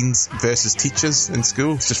teens versus teachers in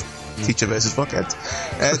school? It's just teacher versus fuckheads.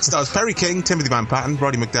 It stars Perry King, Timothy Van Patten,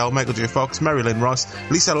 Roddy McDowell, Michael J. Fox, Mary Lynn Ross,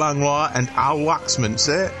 Lisa Langlois, and Al Waxman.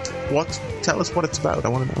 Tell us what it's about. I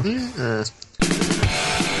want to know.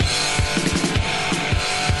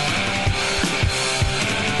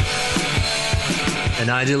 An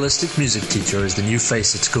idealistic music teacher is the new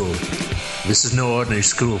face at school. This is no ordinary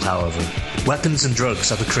school, however. Weapons and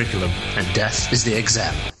drugs are the curriculum, and death is the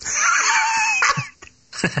exam.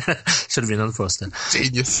 Should have been on the poster.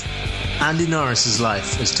 Genius. Andy Norris's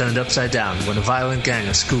life is turned upside down when a violent gang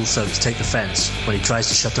of school thugs take offense when he tries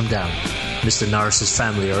to shut them down. Mr. Norris's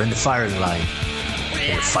family are in the firing line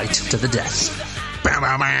in a fight to the death. Bow,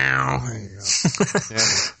 bow, bow.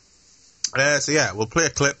 There you go. We'll play a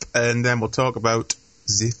clip and then we'll talk about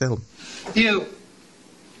the film. You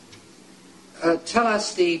tell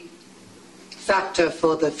us the factor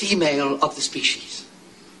for the female of the species.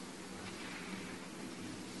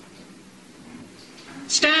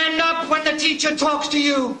 Stand up when the teacher talks to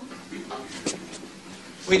you.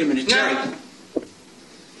 Wait a minute, Jerry.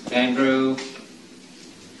 Andrew.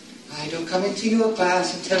 I don't come into your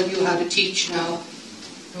class and tell you how to teach now.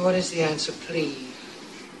 What is the answer, please?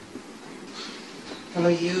 Or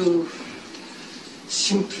you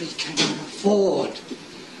simply cannot afford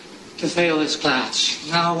to fail this class.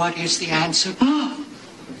 Now, what is the answer?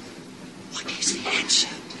 What is the answer?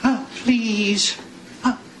 Please.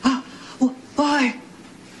 Why?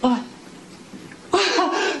 What?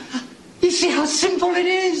 You see how simple it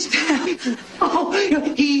is?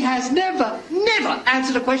 He has never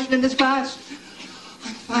answered a question in this class.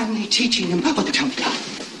 I'm finally teaching him. Tell me,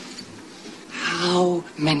 how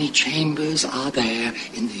many chambers are there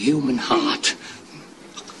in the human heart?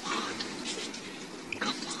 Come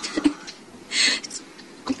on.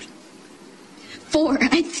 4.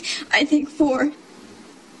 I think 4.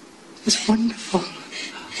 It's wonderful.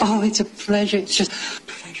 Oh, it's a pleasure. It's just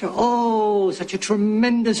pleasure. Oh, such a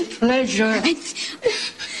tremendous pleasure.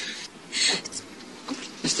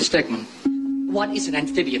 Mr. Stegman, what is an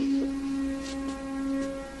amphibian?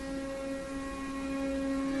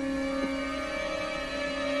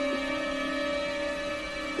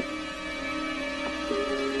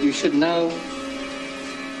 You should know.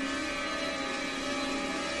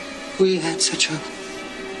 We had such a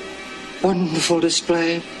wonderful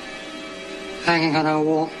display hanging on our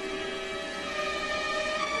wall.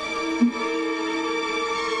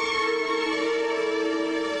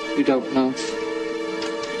 You don't know.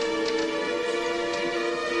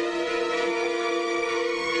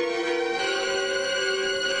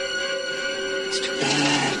 It's too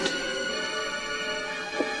bad.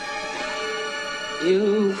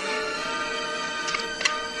 You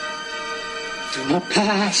do not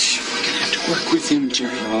pass. I have to work with him,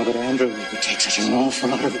 Jerry. Oh, but Andrew, it would take such an awful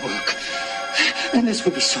lot of work. And this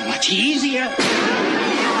would be so much easier.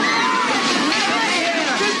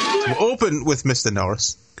 We'll open with Mr.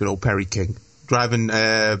 Norris, good old Perry King, driving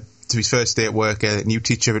to his first day at work, a new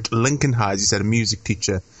teacher at Lincoln High, as he said, a music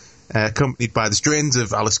teacher, accompanied by the strains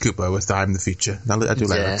of Alice Cooper with I'm the Future. I do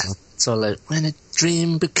like that song. It's all like, when a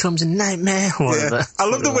dream becomes a nightmare, or whatever. Yeah. I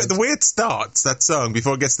love the way it starts, that song,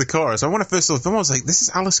 before it gets to the chorus. When I first saw the film, I was like, this is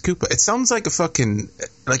Alice Cooper. It sounds like a fucking,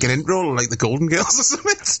 like an intro, like the Golden Girls or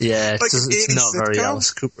something. Yeah, like it's not very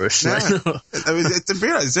Alice Cooper-ish. No. I mean,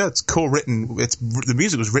 it's co-written, the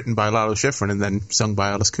music was written by Lalo Schifrin and then sung by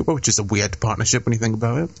Alice Cooper, which is a weird partnership when you think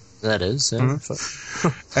about it. That is, yeah.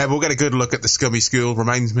 Mm-hmm. We'll get a good look at the scummy school.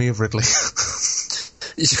 Reminds me of Ridley.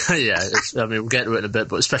 Yeah, we'll get to it in a bit,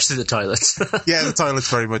 but especially the toilets. Yeah, the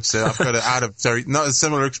toilets very much so. I've got to add not a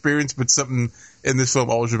similar experience, but something in this film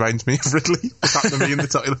always reminds me of Ridley. What's happened to me in the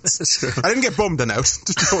toilets. I didn't get bummed and out.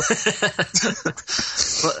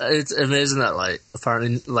 But it's amazing that, like,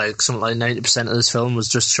 apparently, like, something like 90% of this film was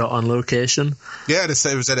just shot on location. Yeah, it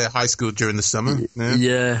was at a high school during the summer.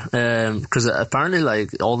 Yeah, because apparently,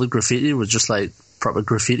 like, all the graffiti was just, like, proper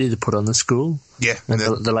graffiti they put on the school. Yeah. And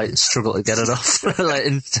they like, struggle to get it off, like,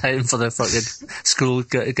 in time for the fucking school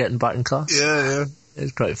getting back in class. Yeah.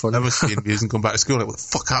 It's quite funny. That must be amusing, going back to school, like, what the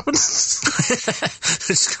fuck happened?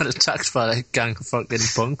 Just got attacked by a gang of fucking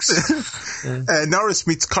punks. Yeah. Norris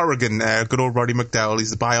meets Corrigan, good old Roddy McDowell.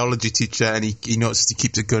 He's the biology teacher, and he notices he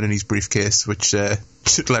keeps a gun in his briefcase, which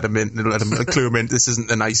should let him clue him in. This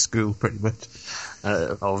isn't a nice school, pretty much.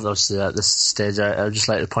 Obviously, at this stage, I would just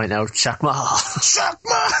like to point out Shakma.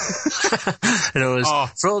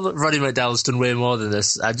 For all that Roddy McDowell's done way more than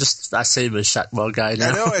this, I see him as Shakma guy now.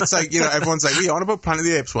 I know, it's like, everyone's like, we on about Planet of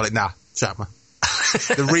the Apes? Well, like, nah, Shakma.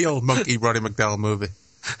 The real monkey Roddy McDowell movie.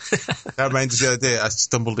 That reminds me, the other day I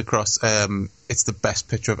stumbled across, it's the best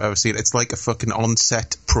picture I've ever seen. It's like a fucking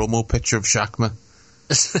on-set promo picture of Shakma.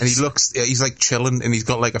 And he's like chilling, and he's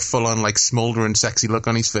got like a full-on like smouldering sexy look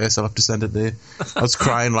on his face. I'll have to send it to you. I was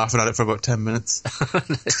crying, laughing at it for about 10 minutes.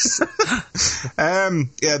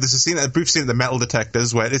 There's a brief scene at the metal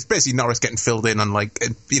detectors where it's basically Norris getting filled in on, like,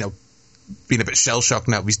 being a bit shell-shocked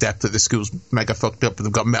now of his depth that the school's mega fucked up, but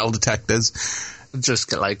they've got metal detectors. Just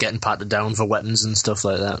getting patted down for weapons and stuff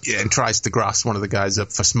like that. Yeah, and tries to grass one of the guys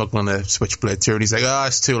up for smuggling a switchblade too, and he's like,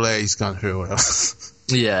 it's too late, he's gone through, whatever.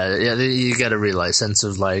 Yeah, you get a real sense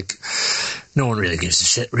of, like, no one really gives a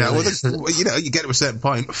shit, really. Yeah, you get to a certain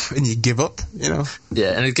point and you give up,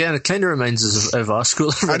 Yeah, and again, it kind of reminds us of our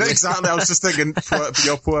school. Really. I know, exactly. I was just thinking,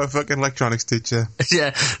 your poor fucking electronics teacher.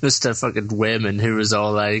 Yeah, Mr. fucking Wayman, who was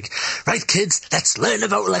all like, right, kids, let's learn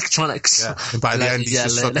about electronics. Yeah, and by the end, he's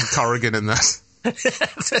just fucking Corrigan in that.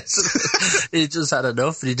 He just had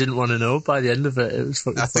enough and he didn't want to know by the end of it. It was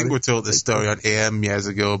fucking I think funny. we told this story on AM years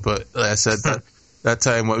ago, but like I said that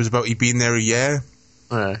time what it was about he'd been there a year.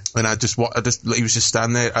 Right. And he was just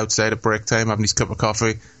standing there outside at break time having his cup of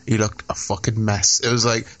coffee. He looked a fucking mess. It was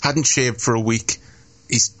like, hadn't shaved for a week.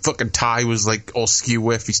 His fucking tie was like all skew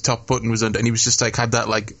with. His top button was under, and he was just like, had that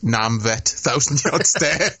like Nam Vet 1,000-yard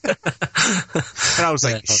stare. And I was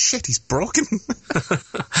like, shit, he's broken.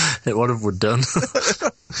 What have we done?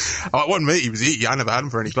 Oh, it wasn't me. He was eating. I never had him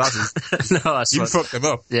for any classes. No, that's You what, fucked him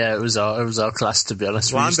up. yeah, it was our class, to be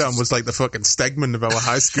honest. Landon was like the fucking Stegman of our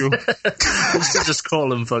high school. We used to just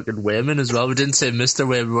call him fucking Wayman as well. We didn't say Mr.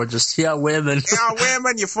 Wayman, we were just, yeah, Wayman. Yeah,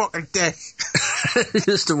 Wayman, you fucking dick.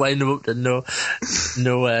 Just to wind him up to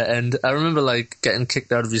no end. I remember like getting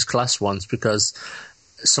kicked out of his class once because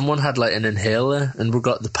someone had like an inhaler and we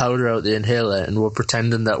got the powder out the inhaler and we're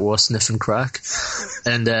pretending that we're sniffing crack,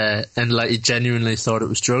 and like he genuinely thought it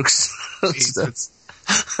was drugs.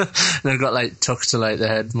 And I got like tucked to like the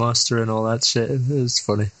headmaster and all that shit. It was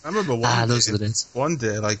funny. I remember one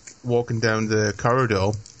day like walking down the corridor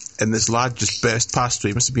and this lad just burst past me.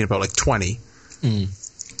 He must have been about like 20.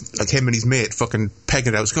 Like him and his mate fucking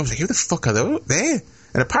pegging it out. So I was like, who the fuck are they there?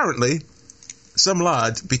 And apparently some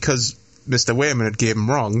lad, because Mr. Wayman had gave him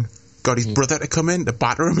wrong, got his brother to come in to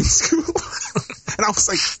batter him in school. And I was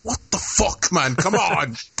like, what the fuck, man? Come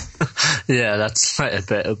on. Yeah, that's like a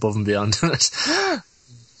bit above and beyond.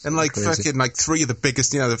 And like Crazy. fucking like three of the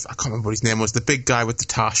biggest, I can't remember what his name was, the big guy with the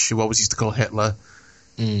tash who always used to call Hitler,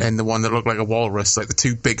 and the one that looked like a walrus, like the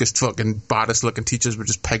two biggest fucking baddest looking teachers were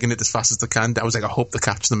just pegging it as fast as they can. I was like, I hope they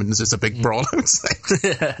catch them and there's just a big brawl outside.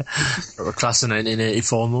 Yeah. A class of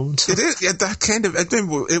 1984 moment. It is, yeah, that kind of,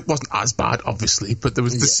 it wasn't as bad, obviously, but there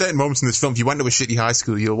was certain moments in this film, if you went to a shitty high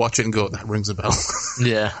school, you'll watch it and go, that rings a bell.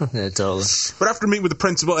 Yeah, totally. But after meeting with the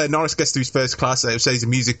principal, Norris gets to his first class. Says he's a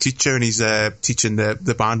music teacher and he's teaching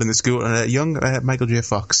the band in the school. And young Michael J.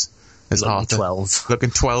 Fox is Arthur. 12.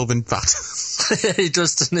 Looking 12 and fat. He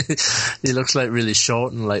does, doesn't he? He looks like really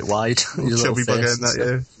short and like wide. Chubby bugger in that,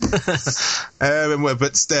 yeah.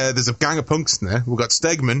 But there's a gang of punks in there. We've got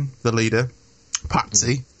Stegman, the leader,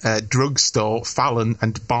 Patsy, Drugstore, Fallon,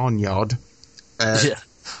 and Barnyard.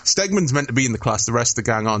 Stegman's meant to be in the class, the rest of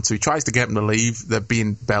the gang on, so he tries to get them to leave. They're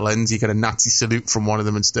being bellends. You get a Nazi salute from one of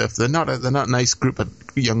them and stuff. They're not a nice group of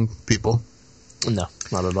young people. No,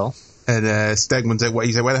 not at all. And Stegman's like,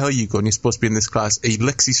 he's like, where the hell are you going? You're supposed to be in this class. He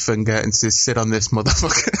licks his finger and says, sit on this,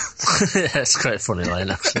 motherfucker. Yeah, it's quite a funny line,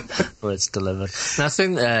 actually, where it's delivered. And I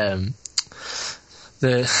think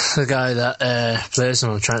the guy that plays him,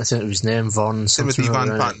 I'm trying to think of his name, Timothy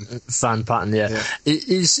Van Patten. Van Patten, yeah.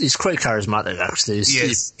 He's quite charismatic, actually.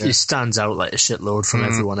 He stands out like a shitload from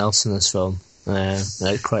everyone else in this film.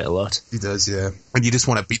 Quite a lot. He does, yeah. And you just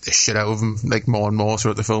want to beat the shit out of him, like, more and more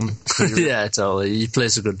throughout the film. Yeah, totally. He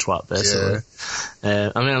plays a good twat, basically.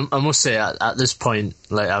 Yeah. I mean, I must say, at this point,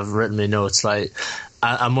 like, I've written my notes, like,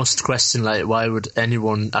 I must question, like, why would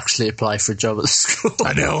anyone actually apply for a job at the school?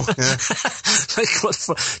 I know. Yeah. Like, what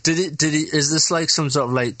the fuck? Is this like some sort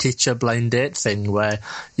of, like, teacher blind date thing where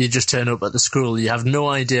you just turn up at the school, you have no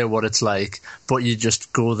idea what it's like, but you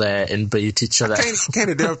just go there and be a teacher there? Kind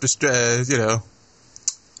of do have to,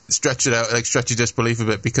 stretch it out, like, stretch your disbelief a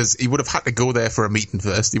bit, because he would have had to go there for a meeting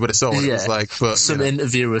first. He would have saw what it was like. But some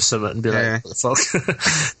interview or something and be like, what the fuck?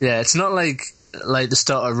 Yeah, it's not like the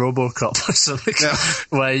start of RoboCop or something,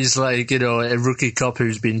 where he's like, a rookie cop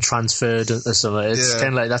who's been transferred or something. It's kind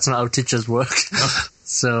of like, that's not how teachers work.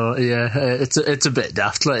 So, it's a bit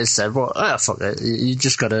daft, like I said. But, fuck it. You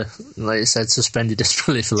just gotta, like I said, suspend your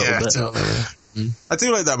disbelief a little bit. Totally, I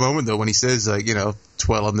do like that moment, though, when he says, like,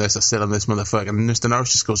 twirl on this, I sit on this, motherfucker. And Mr.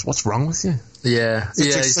 Norris just goes, what's wrong with you? Yeah.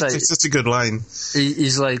 It's such a good line.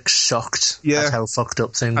 He's like, shocked at how fucked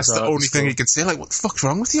up things are. That's the only thing he can say. Like, what the fuck's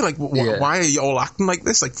wrong with you? Like, why are you all acting like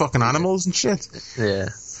this? Like fucking animals and shit. Yeah.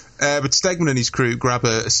 But Stegman and his crew grab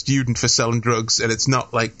a student for selling drugs, and it's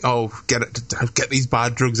not like, get these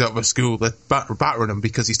bad drugs out of our school. They're battering him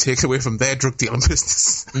because he's taken away from their drug dealing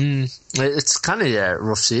business. It's kind of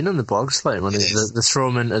rough scene in the bogs, like when they throw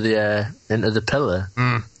him into the pillar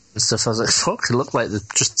and stuff. I was like, fuck, it looked like they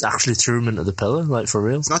just actually threw him into the pillar, like for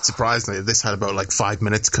real. It's not surprising that this had about like 5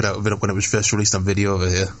 minutes cut out of it when it was first released on video over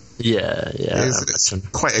here. Yeah. It's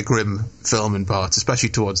quite a grim film in parts, especially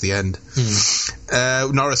towards the end.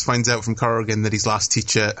 Norris finds out from Corrigan that his last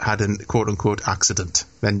teacher had an quote-unquote accident.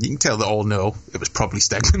 Then you can tell they all know it was probably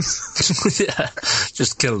Stegman. Yeah,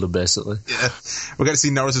 just killed him, basically. Yeah. We're going to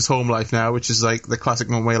see Norris's home life now, which is like the classic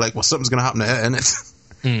one where like, well, something's going to happen to her, isn't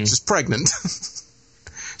it? She's pregnant.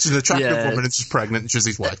 She's an attractive woman and she's pregnant and she's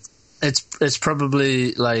his wife. It's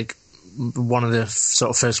probably like one of the sort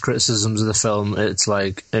of first criticisms of the film, it's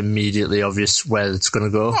like immediately obvious where it's going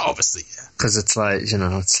to go. Oh, obviously, yeah. Because it's like,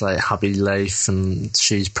 it's like happy life and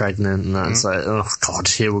she's pregnant and it's like, oh God,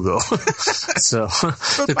 here we go. So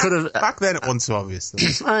they could have... Back then it wasn't so obvious.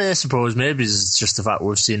 I suppose maybe it's just the fact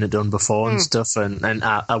we've seen it done before and stuff and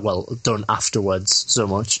done afterwards so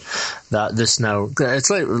much that this now... It's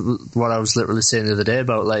like what I was literally saying the other day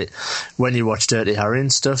about like when you watch Dirty Harry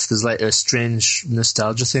and stuff, there's like a strange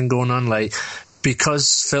nostalgia thing going on, like...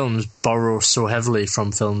 Because films borrow so heavily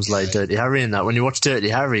from films like Dirty Harry and that, when you watch Dirty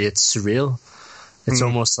Harry, it's surreal. It's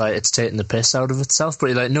almost like it's taking the piss out of itself, but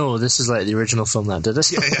you're like, no, this is like the original film that did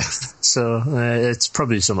it. Yeah. So it's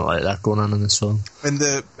probably something like that going on in this film. And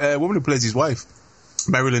the woman who plays his wife,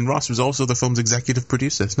 Marilyn Ross, was also the film's executive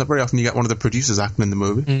producer. It's not very often you get one of the producers acting in the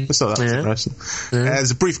movie. I thought that was interesting. Yeah. There's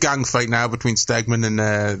a brief gang fight now between Stegman and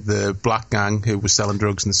the black gang who was selling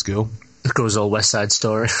drugs in the school. It goes all West Side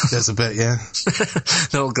Story. There's a bit, yeah.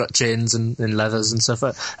 They all got chains and leathers and stuff.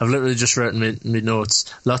 I've literally just written me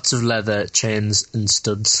notes. Lots of leather, chains and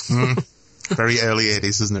studs. Very early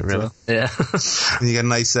 80s, isn't it, really? So, yeah. And you get a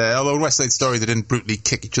nice... although in West Side Story, they didn't brutally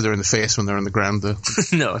kick each other in the face when they're on the ground, though.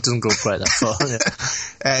 No, it doesn't go quite that far, yeah.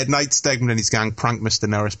 At night, Stegman and his gang prank Mr.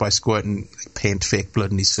 Norris by squirting paint fake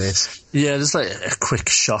blood in his face. Yeah, there's like a quick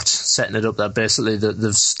shot setting it up that basically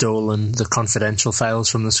they've stolen the confidential files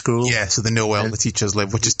from the school. Yeah, so they know where all the teachers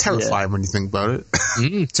live, which is terrifying when you think about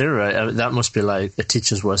it. Terrifying. That must be like a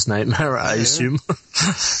teacher's worst nightmare, I assume.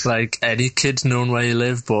 Like any kid knowing where you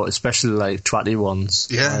live, but especially like twatty ones.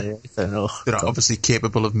 Yeah. They're obviously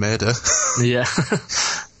capable of murder. Yeah.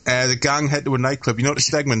 The gang head to a nightclub. You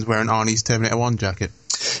notice Stegman's wearing Arnie's Terminator 1 jacket.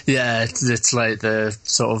 Yeah, it's like the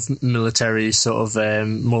sort of military sort of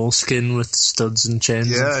moleskin with studs and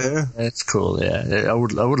chains. Yeah. It's cool. Yeah, I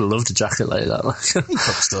would have loved a jacket like that. You probably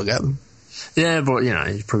still get them. Yeah, but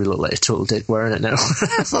you probably look like a total dick wearing it now.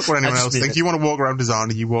 Fuck what anyone else thinks. You want to walk around as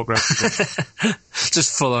Arnie, you walk around.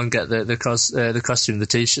 Just full on get the costume, the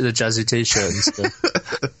t-shirt, the jazzy t-shirt and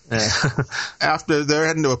stuff. Yeah. After they're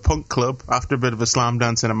heading to a punk club, after a bit of a slam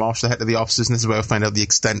dance and a mosh, they head to the offices, and this is where we'll find out the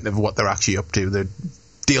extent of what they're actually up to. They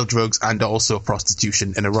deal drugs and also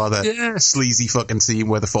prostitution in a rather sleazy fucking scene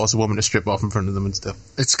where they force a woman to strip off in front of them and stuff.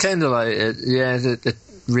 It's kind of like it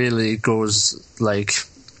really goes like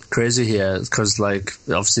crazy here because like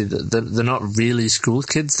obviously they're not really school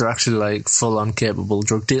kids, they're actually like full on capable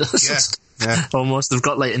drug dealers. Yeah. Almost. They've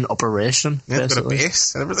got like an operation. Yeah, they've got a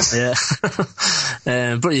base and everything.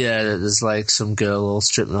 Yeah. But yeah, there's like some girl all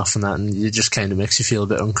stripping off and that, and it just kind of makes you feel a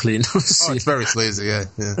bit unclean. It's very sleazy, yeah.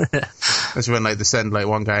 That's when like they send like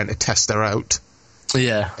one guy in to test her out.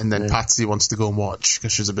 Yeah. And then Patsy wants to go and watch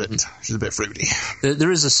because she's a bit fruity. There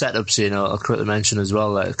is a setup scene I'll quickly mention as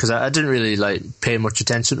well, because I didn't really like pay much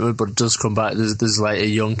attention to it, but it does come back. There's like a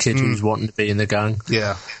young kid who's wanting to be in the gang.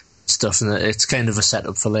 Yeah. Stuff, and it's kind of a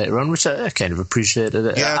setup for later on, which I kind of appreciated.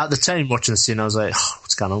 At the time watching the scene, I was like, oh,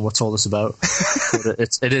 what's going on? What's all this about? But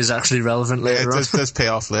it is actually relevant later on. It does pay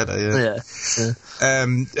off later, yeah.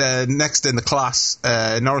 Next in the class,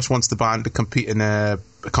 Norris wants the band to compete in a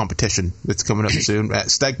competition that's coming up soon.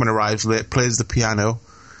 Stegman arrives late, plays the piano,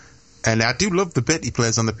 and I do love the bit he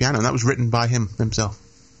plays on the piano, and that was written by himself.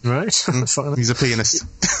 Right. He's a pianist.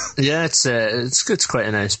 Yeah, it's quite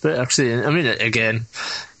a nice bit, actually. I mean, again,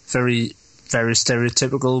 very, very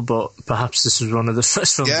stereotypical, but perhaps this was one of the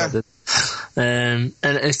first films I did. And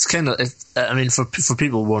it's kind of, I mean, for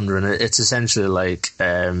people wondering, it's essentially like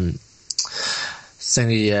that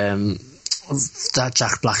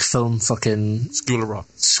Jack Black film, fucking School of Rock.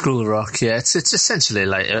 School of Rock, yeah. It's essentially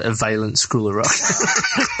like a violent School of Rock.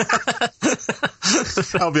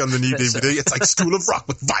 I'll be on the new DVD. It's like School of Rock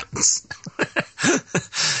with violence.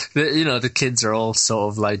 The kids are all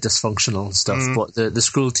sort of like dysfunctional and stuff, but the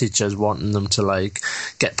school teacher's wanting them to like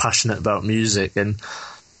get passionate about music. And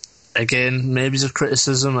again, maybe it's a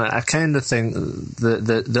criticism. I kind of think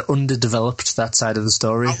the underdeveloped that side of the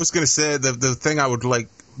story. I was going to say the thing I would like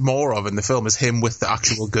more of in the film is him with the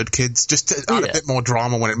actual good kids, just to add a bit more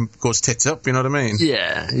drama when it goes tits up, you know what I mean?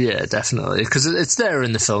 Yeah, definitely, because it's there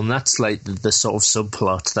in the film. That's like the sort of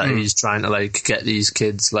subplot that he's trying to like get these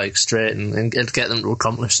kids like straight and get them to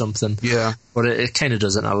accomplish something. Yeah, but it kind of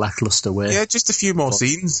does it in a lackluster way. Yeah, just a few more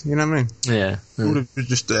scenes, you know what I mean? Yeah. Would have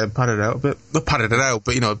just padded it out a bit. Not padded it out,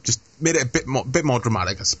 but just made it a bit more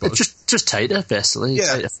dramatic, I suppose. Just tighter, basically. Yeah.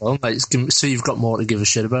 Tighter film. Like, so you've got more to give a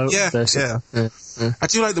shit about. Yeah, basically. yeah. I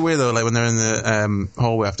do like the way, though, like when they're in the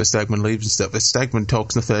hallway after Stegman leaves and stuff, Stegman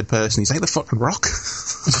talks in the third person. He's like the fucking Rock.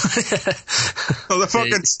 Oh, the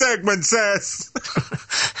fucking Stegman says.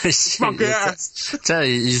 Monkey ass. Tell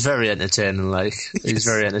you, he's very entertaining. Like, he's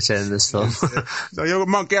very entertaining in this film. So your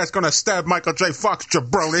monkey ass gonna stab Michael J. Fox,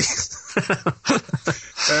 jabroni.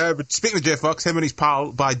 But speaking of J. Fox, him and his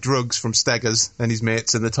pal buy drugs from Steggers and his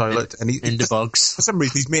mates in the toilet. And in the bogs. For some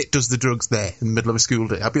reason, his mate does the drugs there in the middle of a school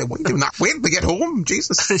day. I'd be like, what are you doing that? Wait till they get home,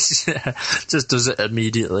 Jesus. Yeah, just does it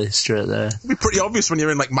immediately, straight there. It'd be pretty obvious when you're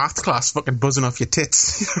in, like, math class fucking buzzing off your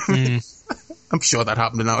tits. I'm sure that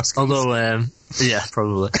happened in our schools. Although, yeah,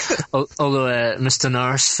 probably. Although Mr.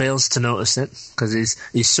 Norris fails to notice it, because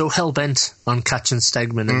he's so hell-bent on catching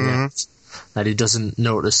Stegman in the act that he doesn't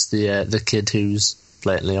notice the kid who's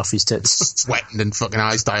blatantly off his tits. Sweating and fucking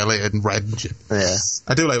eyes dilated and red and shit. Yeah.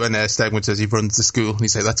 I do like when Stegman says he runs the school and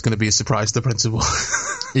he's like, that's going to be a surprise to the principal.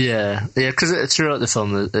 Yeah, because throughout the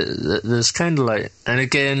film, there's kind of like, and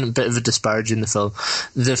again, a bit of a disparaging in the film.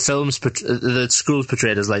 The school's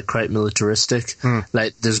portrayed as like quite militaristic.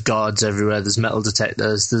 Like there's guards everywhere, there's metal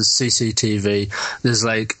detectors, there's CCTV, there's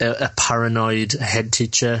like a paranoid head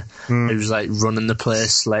teacher who's like running the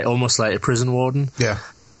place, like almost like a prison warden. Yeah.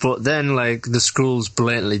 But then, like, the school's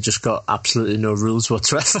blatantly just got absolutely no rules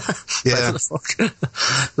whatsoever. Yeah. Like, what the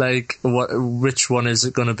fuck? Like, which one is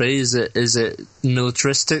it going to be? Is it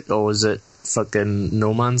militaristic or is it fucking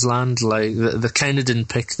no man's land? Like, they kind of didn't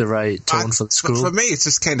pick the right tone for the school. For me, it's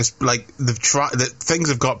just kind of like things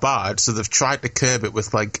have got bad, so they've tried to curb it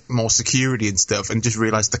with like more security and stuff, and just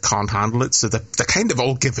realised they can't handle it, so they're kind of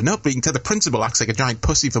all given up. But you can tell the principal acts like a giant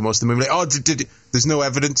pussy for most of the movie. Like, oh, there's no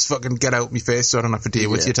evidence, fucking get out my face, so I don't have to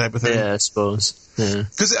deal with you type of thing. Yeah, I suppose. Yeah.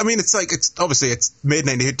 Because I mean, it's like it's made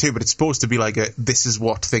 1982, but it's supposed to be like this is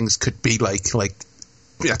what things could be like.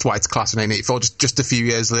 That's why it's class of 1984, just a few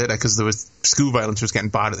years later, because there was school violence was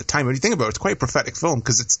getting bad at the time. When you think about it, it's quite a prophetic film,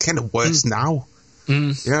 because it's kind of worse now.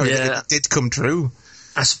 It did come true.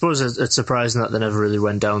 I suppose it's surprising that they never really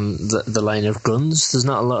went down the line of guns. There's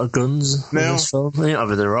not a lot of guns in this film. I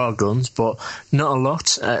mean, there are guns, but not a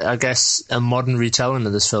lot. I guess a modern retelling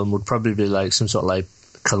of this film would probably be like some sort of like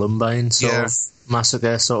Columbine sort of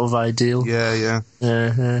massacre sort of ideal. Yeah.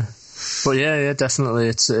 But yeah, definitely,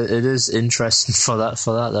 it is interesting for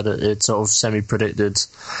that it sort of semi-predicted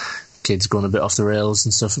kids going a bit off the rails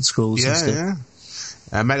and stuff at schools and stuff.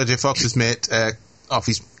 Yeah. Michael J. Fox's mate, off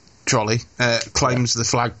his trolley, climbs the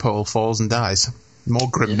flagpole, falls and dies. More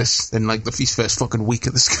grimness than like his first fucking week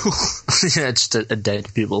at the school. Yeah, just a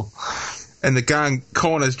dead pupil. And the gang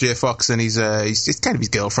corners J. Fox and he's kind of his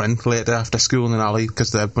girlfriend later after school in an alley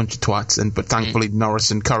because they're a bunch of twats. But thankfully Norris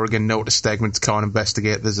and Corrigan notice Stegman's car and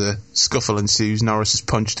investigate. There's a scuffle ensues. Norris is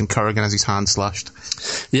punched and Corrigan has his hand slashed.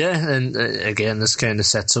 Yeah, and again, this kind of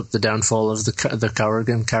sets up the downfall of the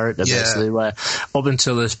Corrigan character, basically, where up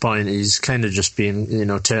until this point he's kind of just been,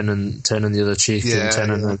 turning the other cheek and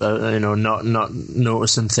turning, not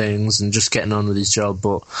noticing things and just getting on with his job.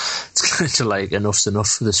 But it's kind of like enough's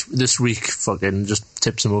enough. This week fucking just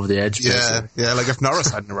tips him over the edge. Yeah, like if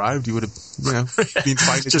Norris hadn't arrived, he would have, been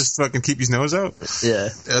fine to just fucking keep his nose out. Yeah.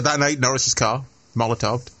 That night, Norris's car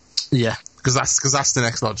Molotoved. Yeah. Because that's the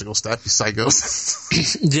next logical step. You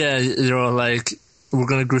psychos. Yeah, you're like, we're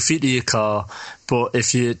going to graffiti your car, but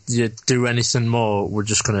if you do anything more, we're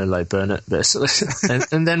just going to like burn it, basically.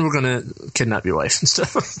 and then we're going to kidnap your wife and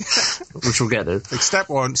stuff, which we'll get to. Like step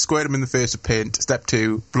 1, squirt him in the face with paint. Step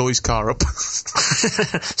 2, blow his car up.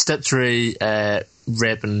 Step 3,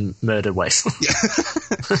 rape and murder wife.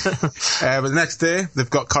 But the next day, they've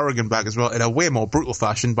got Corrigan back as well in a way more brutal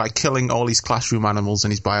fashion by killing all his classroom animals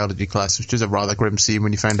in his biology class, which is a rather grim scene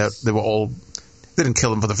when you find out they were all... They didn't kill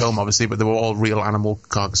them for the film, obviously, but they were all real animal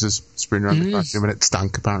carcasses sprinting around the classroom, and it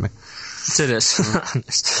stank, apparently. It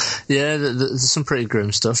is. Yeah, there's some pretty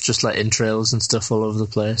grim stuff, just like entrails and stuff all over the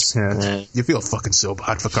place. Yeah, you feel fucking so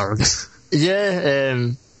bad for Corrigan. Yeah,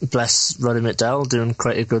 bless Roddy McDowell doing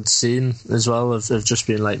quite a good scene as well of just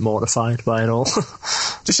being like mortified by it all.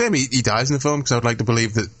 It's a shame he dies in the film, because I would like to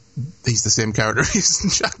believe that he's the same character he's in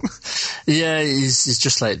Jackman. Yeah, he's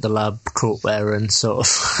just like the lab coat wearing sort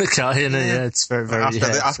of guy, Yeah, it's very, very...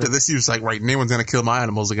 After this, he was like, right, no one's going to kill my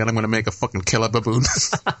animals again. I'm going to make a fucking killer baboon.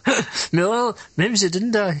 Well, maybe he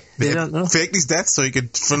didn't die. You don't know. Faked his death so he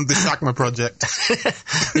could fund the Jackman project.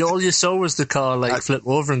 All you saw was the car flip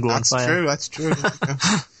over and go on fire. That's true.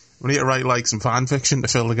 We need to write some fan fiction to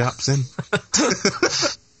fill the gaps in.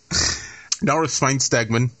 Norris finds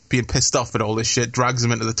Stegman being pissed off at all this shit, drags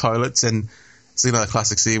him into the toilets, and It's another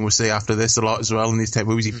classic scene we see after this a lot as well in these type of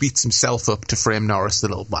movies. He beats himself up to frame Norris, the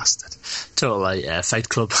little bastard. Totally, Fight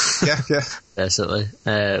Club. Yeah. Basically.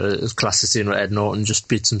 It was a classic scene where Ed Norton just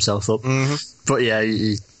beats himself up. Mm-hmm. But yeah,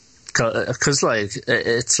 because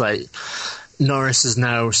it's like Norris is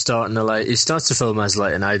now starting to he starts to film as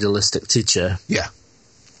like an idealistic teacher. Yeah.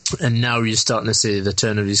 And now you're starting to see the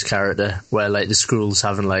turn of his character, where like the school's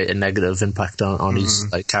having like a negative impact on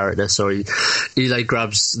his like character. So he like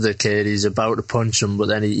grabs the kid, he's about to punch him, but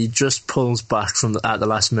then he just pulls back from at the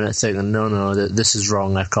last minute, thinking, no, this is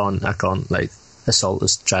wrong. I can't like assault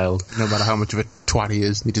this child. No matter how much of a twat he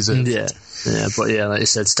is, he deserves it. Yeah, but yeah, like you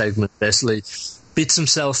said, Stegman basically beats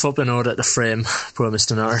himself up in order to frame poor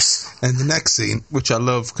Mr. Norris. And the next scene, which I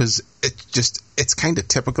love, because it's kind of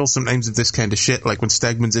typical sometimes of this kind of shit, like when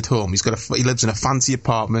Stegman's at home, he lives in a fancy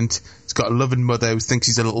apartment, he's got a loving mother who thinks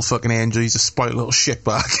he's a little fucking angel, he's a spoiled little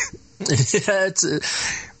shitbag. Yeah,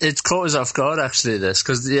 it's caught us off guard, actually, this,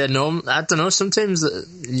 because, I don't know, sometimes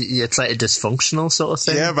it's like a dysfunctional sort of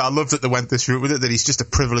thing. Yeah, but I love that they went this route with it, that he's just a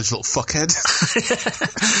privileged little fuckhead.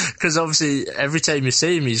 Because obviously, every time you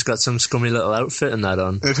see him, he's got some scummy little outfit and that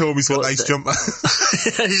on. At home, he's got a nice jumper.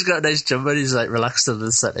 Yeah, he's got a nice jumper, he's like relaxed in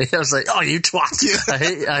the setting. I was like, oh, you twat! Yeah. I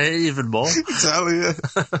hate you even more. Exactly,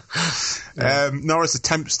 yeah. Norris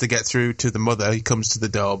attempts to get through to the mother, he comes to the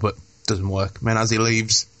door, but doesn't work. Man, as he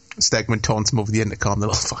leaves, Stegman taunts him over the intercom, the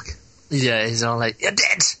little fuck. Yeah, he's all like, you're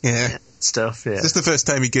dead! Yeah. Stuff, yeah. Is this the first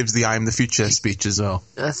time he gives the I am the future speech as well?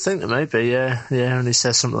 I think it might be, yeah. Yeah, and he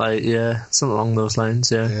says something like, something along those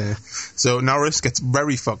lines, yeah. So Norris gets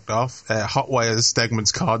very fucked off, hotwires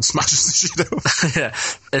Stegman's car and smashes the shit out. Yeah,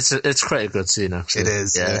 it's quite a good scene, actually. It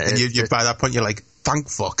is, yeah. And by that point, you're like, thank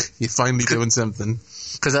fuck, you're finally doing something.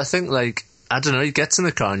 Because I think, like, I don't know, he gets in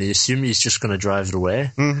the car and you assume he's just going to drive it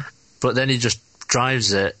away. Mm. But then he just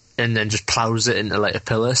drives it and then just plows it into like a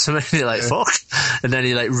pillar or something. And you're like, fuck. And then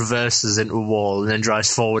he like reverses into a wall and then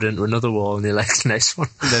drives forward into another wall and you're like, nice one.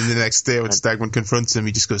 And then the next day when Stegman confronts him,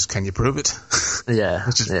 he just goes, can you prove it? Yeah.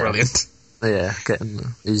 Which is brilliant. Yeah, getting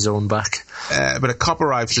his own back. But a cop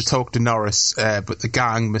arrives to talk to Norris, but the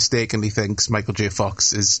gang mistakenly thinks Michael J.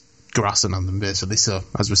 Fox is grassing on them, basically. So,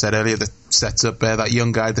 as we said earlier, that sets up that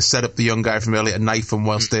young guy, they set up the young guy from earlier to knife him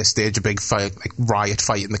whilst they stage a big fight, like riot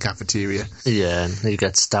fight in the cafeteria. Yeah, and he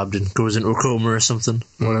gets stabbed and goes into a coma or something,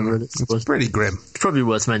 whatever it is. It's pretty grim. It's probably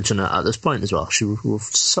worth mentioning at this point as well. We've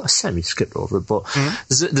sort of semi-skipped over it, but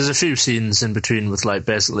there's a few scenes in between with, like,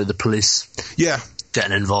 basically the police. Yeah.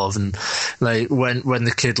 Getting involved, and like when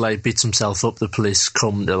the kid like beats himself up, the police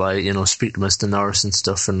come to like speak to Mr. Norris and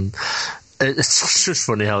stuff, and it's just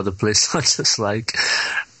funny how the police are just like,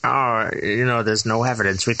 there's no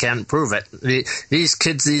evidence, we can't prove it. These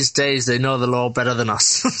kids these days, they know the law better than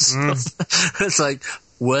us. It's like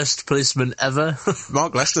worst policeman ever.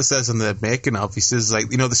 Mark Lester says in the making of, he says like,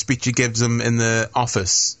 the speech he gives them in the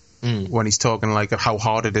office. When he's talking like how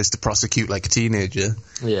hard it is to prosecute like a teenager.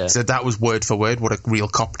 Yeah. He said that was word for word what a real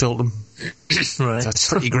cop told him. Right. That's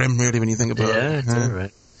pretty grim really when you think about it. Yeah,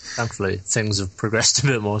 right. Thankfully things have progressed a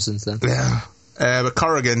bit more since then. Yeah. But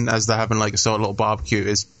Corrigan, as they're having like a sort of little barbecue,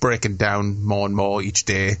 is breaking down more and more each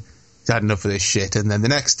day. He's had enough of this shit, and then the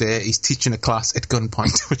next day he's teaching a class at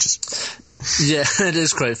gunpoint, which is... Yeah, it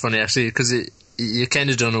is quite funny actually, because you kind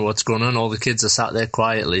of don't know what's going on. All the kids are sat there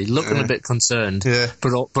quietly, looking a bit concerned,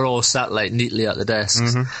 but all sat like neatly at the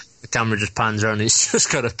desks. The camera just pans around, he's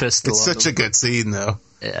just got a pistol. It's such a good scene though.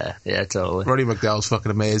 Yeah, totally. Roddy McDowell's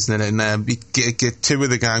fucking amazing, and you get two of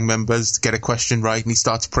the gang members to get a question right, and he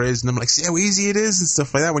starts praising them, like, see how easy it is and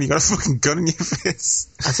stuff like that when you got a fucking gun in your face.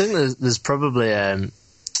 I think there's probably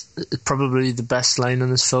the best line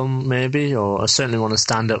in this film, maybe, or certainly one of the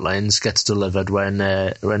standout lines gets delivered when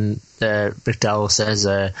McDowell says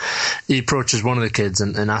he approaches one of the kids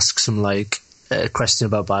and asks him like a question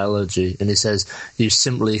about biology, and he says, "You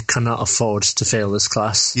simply cannot afford to fail this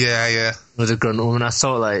class." Yeah. With a gun. And I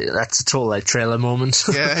thought like that's a total like trailer moment.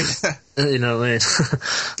 Yeah. You know what I mean?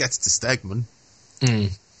 Gets to Stegman,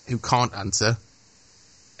 who can't answer.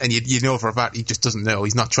 And you know for a fact he just doesn't know.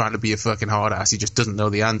 He's not trying to be a fucking hard ass. He just doesn't know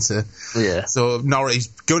the answer. Yeah. So Norris, he's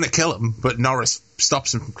going to kill him, but Norris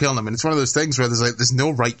stops him from killing him. And it's one of those things where there's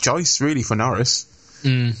no right choice really for Norris.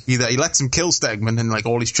 Either he lets him kill Stegman and like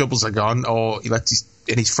all his troubles are gone, or he lets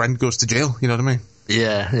his friend goes to jail. You know what I mean?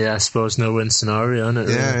 Yeah. I suppose no win scenario, isn't it?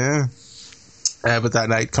 Yeah. But that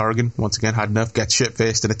night, Corrigan once again had enough, gets shit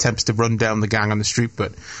faced, and attempts to run down the gang on the street,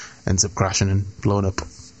 but ends up crashing and blowing up.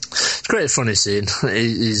 It's quite a funny scene.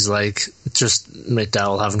 He's like just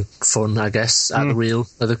McDowell having fun, I guess, at the wheel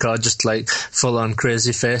of the car, just like full on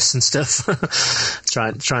crazy face and stuff,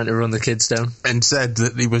 trying to run the kids down. And said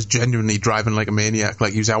that he was genuinely driving like a maniac.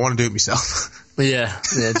 Like he was, I want to do it myself. Yeah.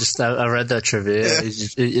 Just I read that trivia.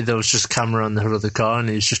 Yeah. There was just a camera on the hood of the car, and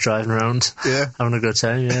he was just driving around, having a good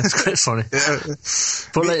time. Yeah, it's quite funny.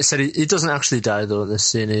 But like I said, he doesn't actually die though in this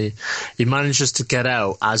scene. He manages to get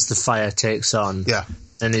out as the fire takes on. Yeah.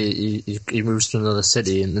 And he moves to another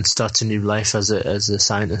city and starts a new life as a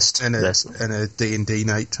scientist. And a D&D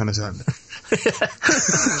night on his hand.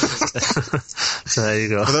 So there you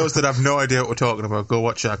go. For those that have no idea what we're talking about, go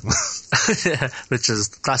watch Shagma. Yeah, which is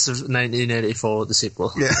class of 1984, the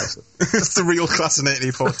sequel. Yeah, it's the real class of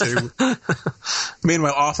 1984 too.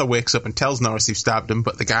 Meanwhile, Arthur wakes up and tells Norris he stabbed him,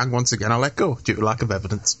 but the gang once again are let go due to lack of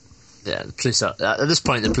evidence. Yeah, the police are, at this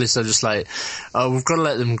point, the police are just like, oh, we've got to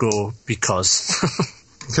let them go because...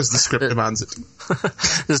 Because the script demands it.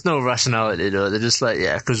 There's no rationality, though. They're just like,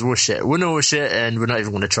 yeah, because we're shit. We know we're shit, and we're not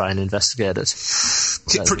even going to try and investigate it.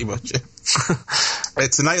 Yeah, pretty much, yeah.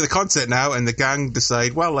 It's the night of the concert now, and the gang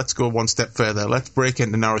decide, well, let's go one step further. Let's break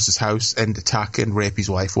into Norris's house and attack and rape his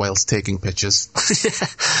wife whilst taking pictures. Yeah,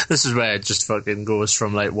 this is where it just fucking goes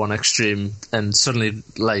from, like, one extreme and suddenly,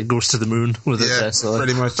 like, goes to the moon with it there. So.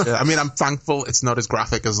 Pretty much, yeah. I mean, I'm thankful it's not as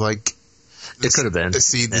graphic as, like... It could have been. The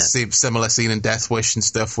same similar scene in Death Wish and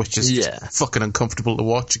stuff, which is just fucking uncomfortable to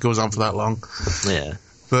watch. It goes on for that long. Yeah.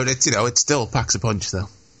 But it's, it still packs a punch, though.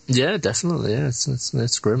 Yeah, definitely. Yeah,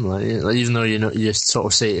 it's grim. Like even though you sort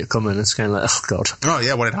of see it coming, it's kind of like, oh god. Oh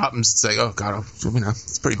yeah, when it happens, it's like, oh god,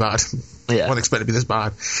 it's pretty bad. Yeah. I wouldn't expect it to be this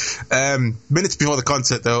bad. Minutes before the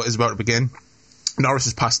concert, though, is about to begin, Norris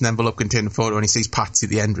has passed an envelope containing a photo, and he sees Patsy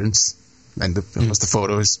at the entrance. And the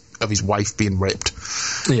photo is of his wife being raped.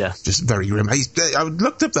 Yeah. Just very grim. I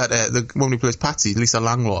looked up that the woman who plays Patsy, Lisa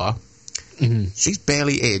Langlois. Mm-hmm. She's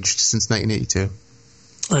barely aged since 1982.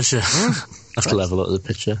 Oh, sure. I have to level up the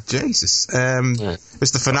picture. Jesus.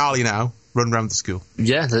 It's the finale now. Run around the school.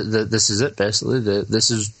 Yeah, this is it, basically.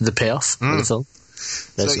 This is the payoff of the film.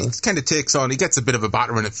 Basically. So he kind of takes on... He gets a bit of a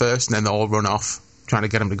battering at first, and then they all run off, trying to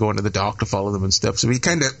get him to go into the dark to follow them and stuff. So he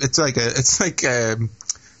kind of... It's like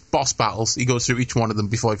boss battles. He goes through each one of them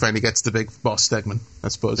before he finally gets the big boss Stegman, I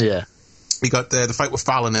suppose. Yeah. He got the fight with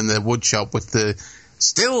Fallon in the wood shop with the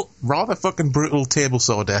still rather fucking brutal table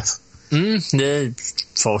saw death. Yeah,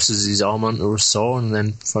 forces his arm onto a saw and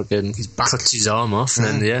then fucking cuts his arm off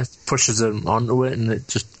and then, pushes him onto it and it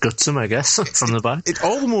just guts him, I guess, from the back. It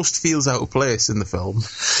almost feels out of place in the film.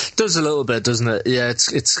 It does a little bit, doesn't it? Yeah,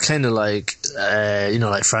 it's kind of like,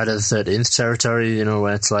 like Friday the 13th territory,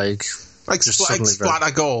 where it's like... Like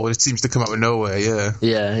splatter gore, it seems to come out of nowhere, yeah.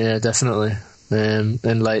 Yeah, definitely.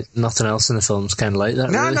 And like nothing else in the film's kind of like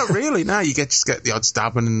that. No, really. not really. No, you just get the odd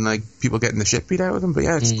stabbing and like people getting the shit beat out of them. But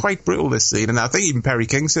yeah, it's quite brutal, this scene. And I think even Perry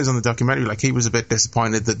King says on the documentary, like he was a bit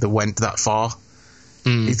disappointed that they went that far.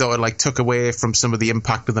 He thought it like took away from some of the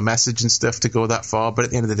impact of the message and stuff to go that far. But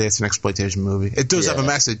at the end of the day, it's an exploitation movie. It does have a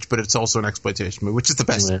message, but it's also an exploitation movie, which is the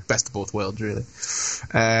best of both worlds, really.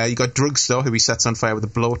 You got Drugstore, who he sets on fire with a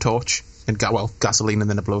blowtorch and gasoline and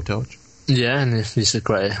then a blowtorch. Yeah, and he's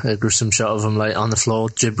quite a gruesome shot of him like on the floor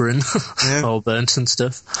gibbering, all burnt and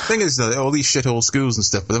stuff. Thing is, though, all these shithole schools and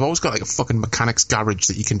stuff, but they've always got like a fucking mechanics garage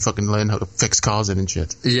that you can fucking learn how to fix cars in and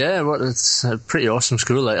shit. Yeah, it's a pretty awesome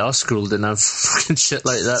school. Like our school didn't have fucking shit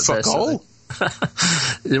like that. Fuck all.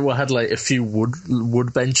 We had like a few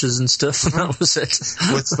wood benches and stuff, and that was it.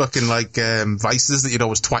 With fucking like vices that you'd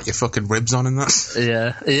always twat your fucking ribs on and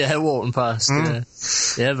that. Yeah, walking past.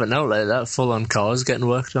 Yeah, but now like that, full on cars getting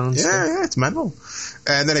worked on. And stuff. Yeah, it's mental.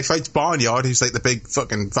 And then he fights Barnyard, who's like the big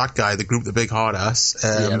fucking fat guy, the group, the big hard ass.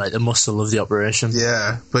 Like the muscle of the operation.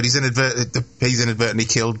 Yeah, but he's inadvertently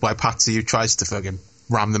killed by Patsy, who tries to fucking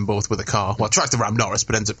ram them both with a car. Well, tries to ram Norris,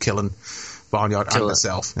 but ends up killing Barnyard and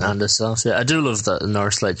herself. Yeah. And herself, yeah. I do love that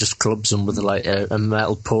Norris like just clubs him with like a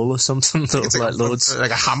metal pole or something. It's like loads.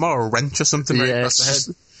 Like a hammer or a wrench or something right across the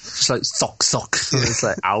head. Just like sock. It's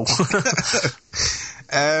like, ow.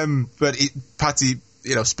 But Patsy,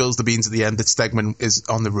 spills the beans at the end that Stegman is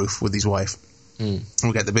on the roof with his wife. And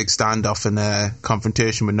we get the big standoff and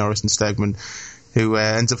confrontation with Norris and Stegman, who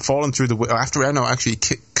ends up falling through the window. Actually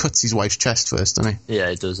cuts his wife's chest first, doesn't he? Yeah,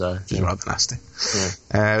 he does. Which is rather nasty.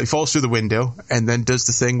 Yeah. He falls through the window and then does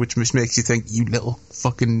the thing which makes you think, you little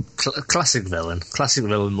fucking... Classic villain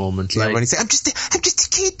moment. Yeah, when he says, I'm just a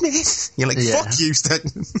kid, miss. You're like, fuck you,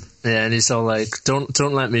 Stegman. Yeah, and he's all like,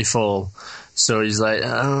 don't let me fall. So he's like,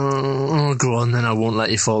 oh, go on then, I won't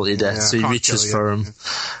let you fall to your death. Yeah, so he can't reaches kill for you. him.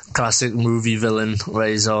 Classic movie villain, where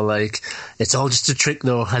he's all like, it's all just a trick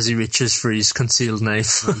though, as he reaches for his concealed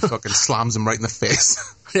knife. He fucking slams him right in the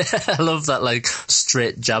face. Yeah, I love that, like,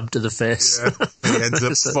 straight jab to the face. Yeah. He ends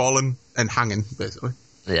up falling and hanging, basically.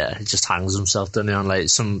 Yeah, he just hangs himself, doesn't he, on like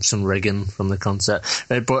some rigging from the concert.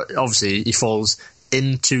 Right, but obviously he falls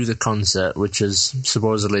into the concert, which is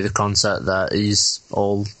supposedly the concert that he's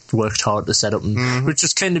all worked hard to set up, and which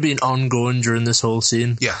has kind of been ongoing during this whole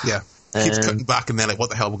scene. Yeah. Keeps cutting back, and they're like, what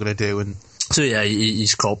the hell are we going to do? And so yeah,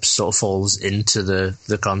 his corpse sort of falls into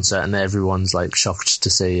the concert, and everyone's like shocked to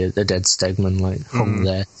see a dead Stegman like hung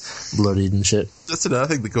there, bloodied and shit. That's another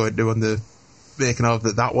thing they go into on the making of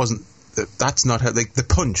that's not how the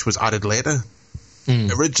punch was added later.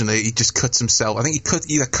 Originally, he just cuts himself. I think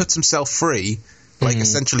he either cuts himself free, like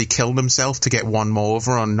essentially killed himself to get one more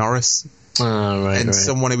over on Norris. Oh, right, and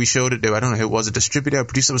someone who we showed it to, I don't know who it was, a distributor, a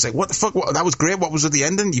producer, was like, what the fuck, that was great, what was at the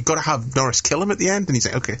ending? You've got to have Norris kill him at the end. And he's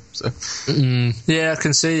like, okay. So yeah, I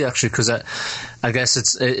can see, actually, because I guess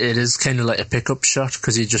it is kind of like a pickup shot,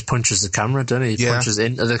 because he just punches the camera, doesn't he? He punches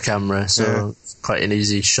into the camera, so it's quite an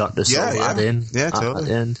easy shot to sort of add in at the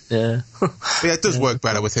end. Yeah. Yeah, it does work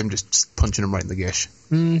better with him just punching him right in the gish.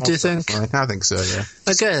 Do you think? I think so, yeah.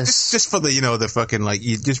 I guess. Just for the, the fucking, like,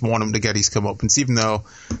 you just want him to get his comeuppance, even though,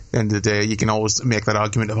 at the end of the day, you can always make that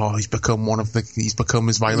argument of, he's become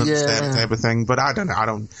his violent type of thing, but I don't know,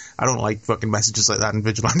 I don't like fucking messages like that in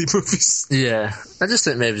vigilante movies. Yeah. I just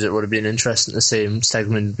think maybe it would have been interesting to see him,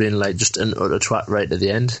 Stegman being, like, just an utter twat right at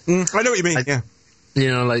the end. I know what you mean,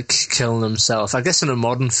 yeah. Like, killing himself. I guess in a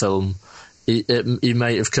modern film, he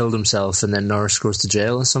might have killed himself, and then Norris goes to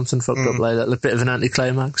jail or something fucked up like that. A bit of an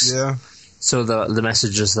anticlimax. Yeah. So the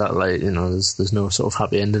message is that, like, there's no sort of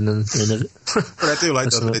happy ending in it. But I do like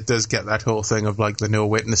that it does get that whole thing of, like, the no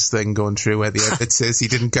witness thing going through, where it says he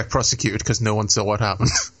didn't get prosecuted because no one saw what happened.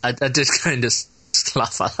 I did kind of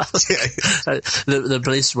laugh at that. The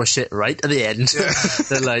police were shit right at the end.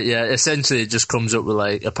 They're like, essentially it just comes up with,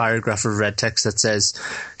 like, a paragraph of red text that says,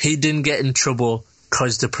 he didn't get in trouble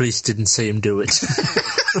because the police didn't see him do it.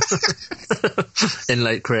 In,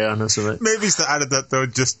 like, crayon or something. Maybe they added that, though,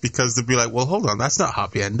 just because they'd be like, well, hold on, that's not a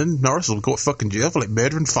happy ending. Norris will go to fucking jail for, like,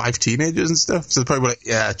 murdering 5 teenagers and stuff. So they're probably like,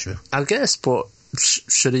 yeah, true. I guess, but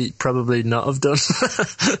should he probably not have done?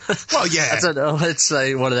 Well, yeah. I don't know. It's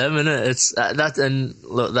like one of them, isn't it? It's that, and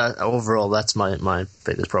look, that overall, that's my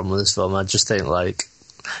biggest problem with this film. I just think, like,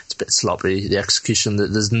 it's a bit sloppy, the execution,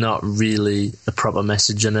 that there's not really a proper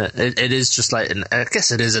message in it. It is just like, I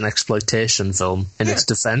guess it is an exploitation film in its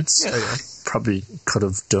defence. Yeah. Probably could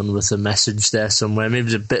have done with a message there somewhere.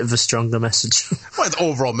 Maybe a bit of a stronger message. Well, the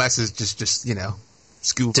overall message is just,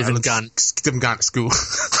 school different violence. Different going to school.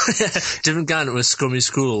 Different going to a scummy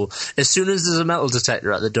school. As soon as there's a metal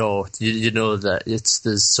detector at the door, you know that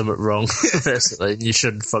there's something wrong, basically. You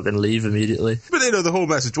should fucking leave immediately. But, the whole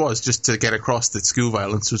message was just to get across that school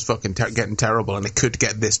violence was fucking getting terrible, and it could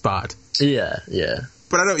get this bad. Yeah.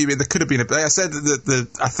 But I know what you mean. There could have been like I said,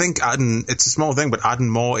 I think adding, it's a small thing, but adding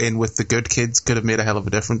more in with the good kids could have made a hell of a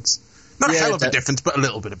difference. Not a hell of a difference, but a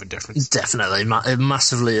little bit of a difference. Definitely.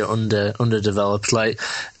 Massively underdeveloped. Like,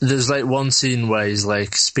 there's, like, one scene where he's,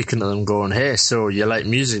 like, speaking to them going, hey, so you like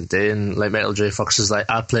music, do you? And, like, Michael J. Fox is like,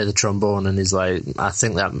 I play the trombone, and he's like, I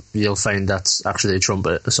think that you'll find that's actually a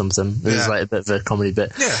trumpet or something. There's, like, a bit of a comedy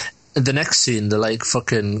bit. Yeah. The next scene, they're, like,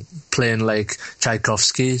 fucking playing, like,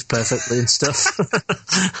 Tchaikovsky perfectly and stuff.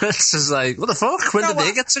 It's just like, what the fuck? When did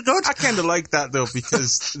they get so good? I kind of like that, though,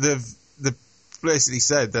 because the basically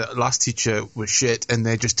said that last teacher was shit and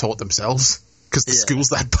they just taught themselves because the school's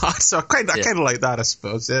that bad. So I kind of like that, I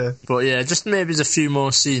suppose, yeah. But yeah, just maybe a few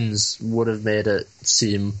more scenes would have made it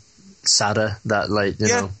seem sadder that, like, you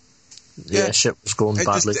know, shit was going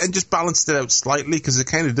badly. And just balanced it out slightly, because it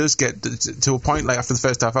kind of does get to a point, like, after the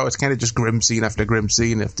first half hour, it's kind of just grim scene after grim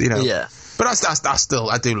scene, Yeah. But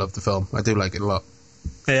I do love the film. I do like it a lot.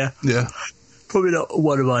 Yeah. Yeah. Probably not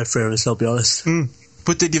one of my favourites, I'll be honest.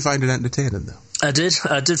 But did you find it entertaining, though? I did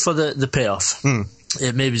for the payoff.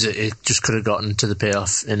 Maybe it just could have gotten to the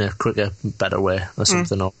payoff in a quicker, better way or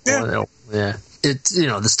something. Yeah. It,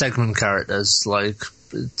 the Stegman character's like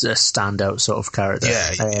a standout sort of character.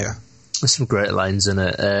 Yeah. There's some great lines in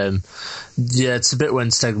it. It's a bit when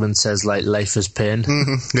Stegman says, like, life is pain.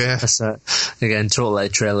 Yeah. That's again, total,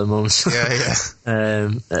 like, trailer moments. Yeah.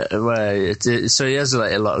 So he has,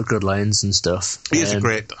 like, a lot of good lines and stuff. He is a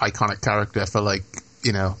great, iconic character for, like,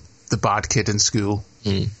 the bad kid in school.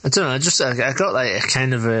 I don't know, I got, like, a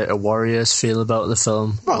kind of a Warriors feel about the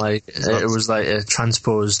film. Well, like, it was like a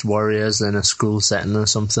transposed Warriors in a school setting or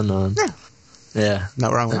something. Yeah.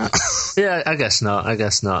 Not wrong with that. Yeah, I guess not. I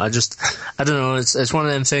don't know. It's one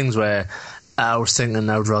of them things where I was thinking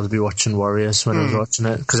I would rather be watching Warriors when I was watching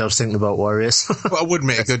it, because I was thinking about Warriors. Well, it would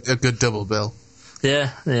make a good double bill.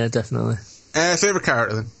 Yeah, definitely. Favourite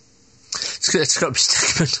character then? It's got to be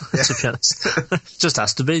Stickman, to be honest. Just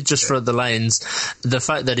has to be, just for the lines. The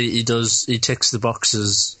fact that he ticks the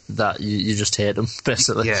boxes that you just hate him,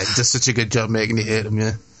 basically. Yeah, he does such a good job making you hate him,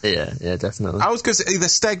 yeah. Yeah, definitely. I was going to say either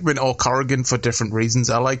Stegman or Corrigan for different reasons.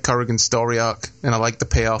 I like Corrigan's story arc, and I like the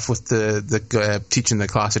payoff with the teaching the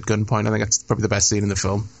class at gunpoint. I think that's probably the best scene in the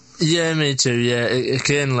film. Yeah, me too, yeah.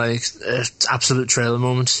 Again, like, absolute trailer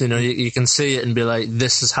moment. You know, you can see it and be like,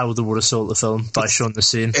 this is how they would have sold the film, by showing the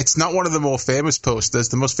scene. It's not one of the more famous posters.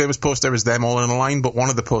 The most famous poster is them all in a line, but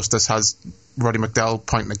one of the posters has Roddy McDowall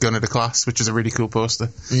pointing a gun at a class, which is a really cool poster.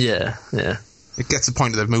 Yeah. It gets the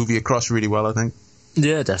point of the movie across really well, I think.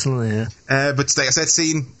 Yeah, definitely, yeah. But like I said,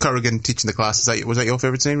 scene, Corrigan teaching the class, was that your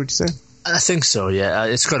favourite scene, would you say? I think so, yeah.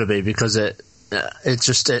 It's got to be, because it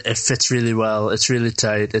fits really well. It's really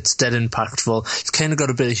tight. It's dead impactful. It's kind of got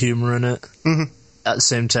a bit of humour in it at the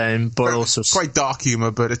same time, but also quite dark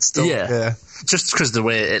humour. But it's still just because the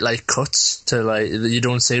way it like cuts to like you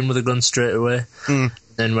don't see him with a gun straight away.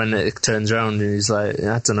 Then when it turns around and he's like,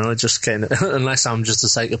 I don't know, it just kind of unless I'm just a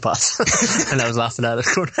psychopath, and I was laughing at it,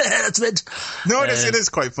 going, hey, that's it. No, it is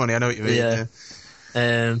quite funny. I know what you mean.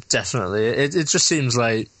 Yeah, definitely. It just seems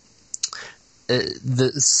like.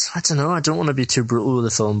 I don't know, I don't want to be too brutal with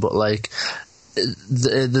the film, but like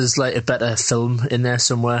there's like a better film in there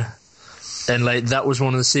somewhere, and like that was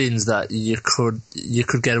one of the scenes that you could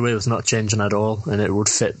get away with not changing at all, and it would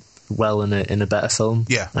fit well in a better film.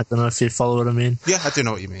 Yeah, I don't know if you follow what I mean. Yeah, I do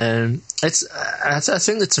know what you mean. I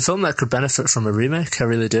think it's a film that could benefit from a remake. I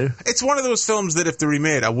really do. It's one of those films that if they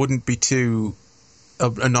remade, I wouldn't be too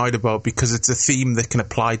annoyed about, because it's a theme that can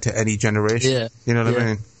apply to any generation. Yeah, you know what I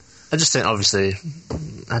mean. I just think, obviously,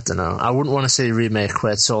 I don't know. I wouldn't want to see a remake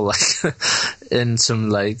where it's all like in some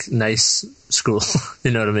like nice school.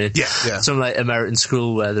 You know what I mean? Yeah. Some like American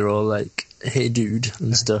school where they're all like, "Hey, dude,"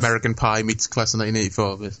 and stuff. American Pie meets Class of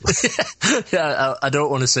 1984. Yeah, I don't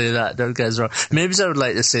want to say that. Don't get us wrong. Maybe I would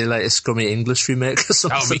like to see like a scummy English remake or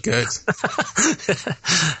something. That would be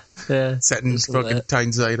good. Yeah, set in fucking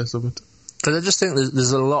Tyneside or something. Because I just think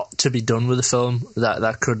there's a lot to be done with the film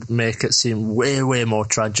that could make it seem way, way more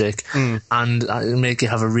tragic and make it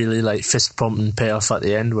have a really like fist-pumping payoff at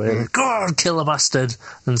the end where you're like, go on, kill a bastard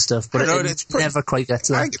and stuff. But it never quite gets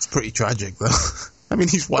there. I think it's pretty tragic, though. I mean,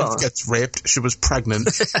 his wife gets raped. She was pregnant.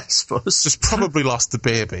 I suppose. Just probably lost the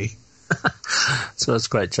baby. So it's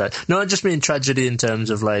quite tragic. No, I just mean tragedy in terms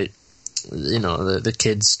of like, you know, the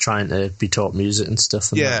kids trying to be taught music and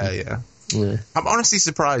stuff. And Yeah. I'm honestly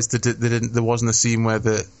surprised that there wasn't a scene where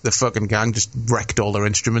the fucking gang just wrecked all their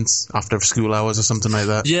instruments after school hours or something like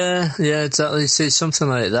that. Yeah, exactly. See, something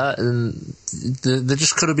like that, and there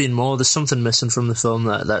just could have been more. There's something missing from the film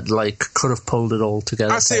that like could have pulled it all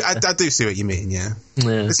together. I do see what you mean. Yeah.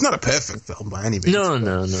 It's not a perfect film by any means.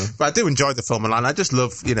 No. But I do enjoy the film a lot. And I just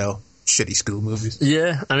love, you know, shitty school movies.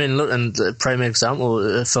 Yeah, I mean, look, and the prime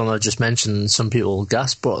example, a film I just mentioned, some people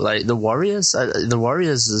gasp, but like The Warriors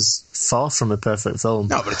is far from a perfect film.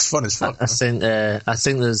 No, but it's fun as fuck. I think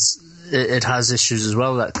it has issues as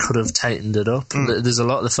well that could have tightened it up. There's a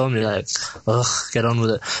lot of the film you're like, ugh, get on with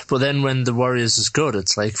it. But then when The Warriors is good,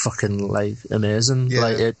 it's like fucking like amazing. Yeah.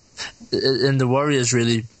 Like and The Warriors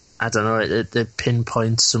really, I don't know, it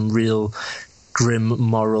pinpoints some real grim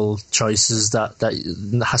moral choices that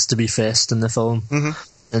has to be faced in the film.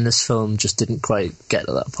 And this film just didn't quite get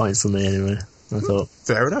to that point for me anyway. I thought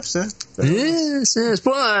fair enough, sir. Yes,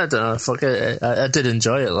 but I don't know. Fuck it, I did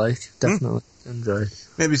enjoy it. Like definitely enjoy.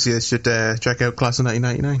 Maybe you should check out Class of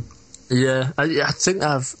 1999. Yeah, I think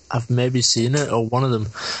I've maybe seen it or one of them,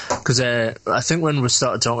 because I think when we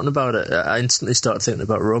started talking about it, I instantly started thinking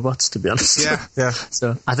about robots. To be honest, yeah.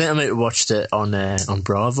 So I think I might have watched it on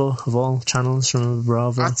Bravo of all channels. Remember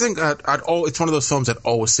Bravo? I think it's one of those films I'd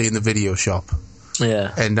always see in the video shop.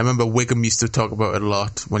 Yeah. And I remember Wiggum used to talk about it a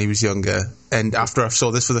lot when he was younger. And after I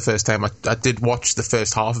saw this for the first time, I did watch the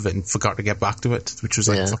first half of it and forgot to get back to it, which was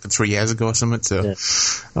like fucking 3 years ago or something. So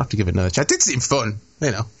I'll have to give it another chance. It did seem fun,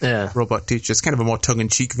 you know. Yeah. Robot Teacher. It's kind of a more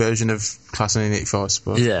tongue-in-cheek version of Class 1984, I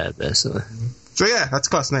suppose. Yeah, basically. So yeah, that's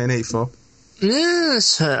Class 1984.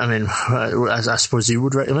 Yes, I mean, I suppose you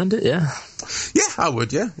would recommend it, yeah? Yeah, I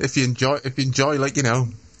would, yeah. If you enjoy like, you know,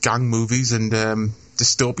 gang movies and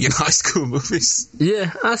dystopian high school movies.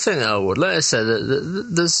 Yeah, I think I would. Like I said,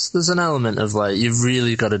 there's an element of like you've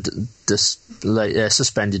really got to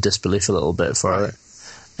suspend your disbelief a little bit for it.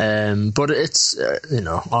 But it's you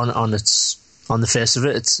know on on the face of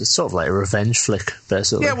it, it's sort of like a revenge flick,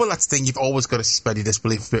 basically. Yeah, well, that's the thing. You've always got to suspend your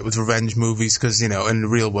disbelief a bit with revenge movies because, in the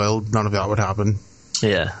real world, none of that would happen.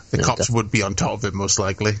 Yeah. The cops would be on top of it, most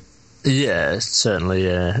likely. Yeah, certainly,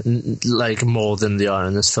 yeah. Like, more than they are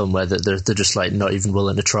in this film, where they're just, like, not even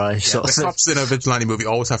willing to try. Yeah, the cops in a vigilante movie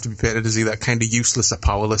always have to be painted as either kind of useless or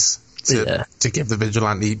powerless to give the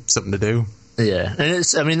vigilante something to do. Yeah, and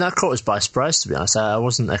that caught us by surprise, to be honest. I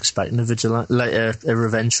wasn't expecting a vigilante, like a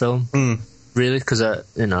revenge film, really, because I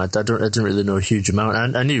didn't really know a huge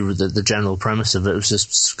amount. I knew the general premise of it was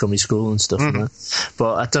just scummy school and stuff like that.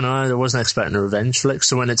 But I don't know, I wasn't expecting a revenge flick,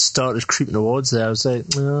 so when it started creeping towards there, I was like,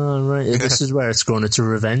 oh, right, this is where it's going. It's a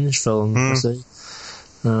revenge film, I see.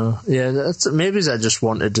 Maybe I just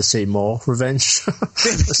wanted to see more revenge.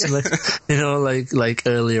 like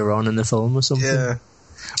earlier on in the film or something. Yeah.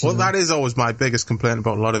 Well, that is always my biggest complaint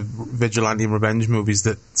about a lot of vigilante and revenge movies,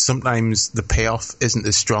 that sometimes the payoff isn't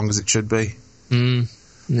as strong as it should be.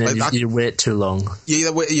 Yeah, you wait too long. Yeah,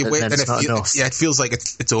 you wait, and it feels like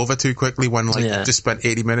it's over too quickly when you just spent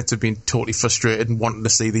 80 minutes of being totally frustrated and wanting to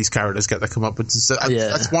see these characters get their comeuppance. So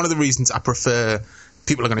that's one of the reasons I prefer.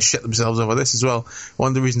 People are going to shit themselves over this as well. One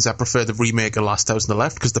of the reasons I prefer the remake of Last House on the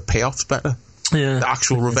Left, because the payoff's better. Yeah. The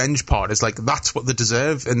actual revenge part is like, that's what they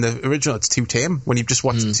deserve. In the original, it's too tame. When you've just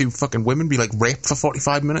watched two fucking women be like raped for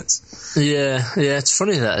 45 minutes. Yeah, it's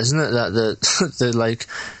funny that, isn't it? That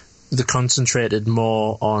they concentrated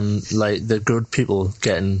more on like the good people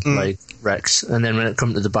getting like wrecked, and then when it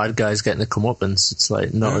comes to the bad guys getting the comeuppance, it's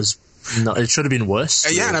like not as. No, it should have been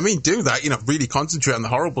worse. Yeah, and I mean, do that, really concentrate on the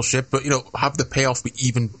horrible shit, but, have the payoff be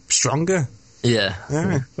even stronger. Yeah.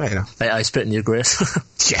 I spit in your grave.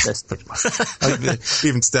 Yes, pretty much.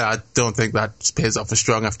 Even still, I don't think that pays off as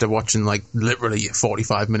strong after watching, like, literally a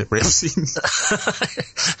 45-minute rape scene.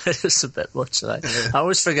 It's a bit much, like. I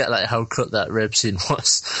always forget, like, how cut that rape scene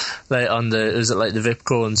was. Like, was it, like, the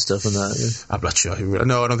Vipco and stuff and that? Yeah. I'm not sure.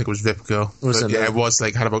 No, I don't think it was Vipco. It was,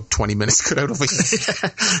 like, had about 20 minutes cut out of it.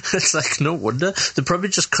 It's like, no wonder. They probably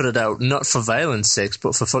just cut it out, not for violence sakes,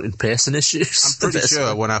 but for fucking pacing issues. I'm pretty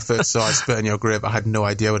sure when I first saw I Spit on Your Grave, I had no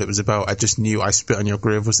idea what it was about. I just knew I Spit on Your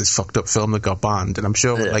Grave was this fucked up film that got banned, and I'm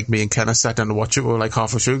sure like me and Kenneth sat down to watch it, we were like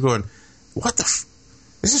halfway through going, what the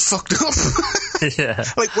this is fucked up. Yeah.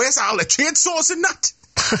 Like, where's all the chainsaws in that?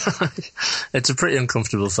 It's a pretty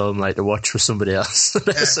uncomfortable film, like, to watch with somebody else,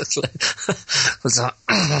 basically. There's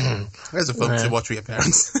a film to watch with your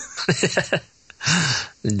parents.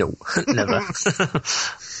 No, never.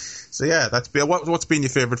 So yeah, what's been your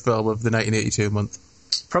favourite film of the 1982 month?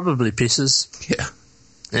 Probably Pieces.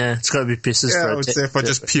 Yeah, it's got to be Pieces. Yeah, I would say for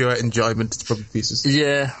just pure enjoyment, it's probably Pieces.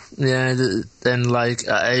 Yeah, and like,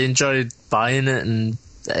 I enjoyed buying it and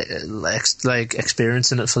like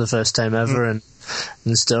experiencing it for the first time ever and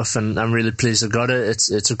stuff, and I'm really pleased I got it.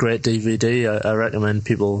 It's a great DVD. I recommend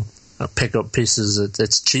people pick up Pieces.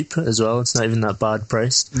 It's cheap as well. It's not even that bad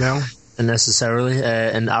priced. No. Necessarily,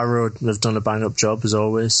 and Arrow have done a bang-up job as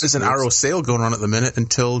always. There's an Arrow sale going on at the minute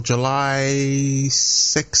until July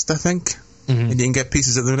 6th, I think. And you can get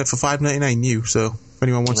Pieces at the minute for $5.99 new, so if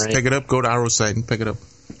anyone wants to pick it up, go to Arrow's site and pick it up.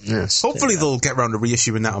 Yes. Hopefully they'll get around to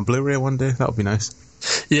reissuing that on Blu-ray one day. That would be nice.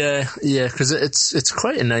 Yeah, because it's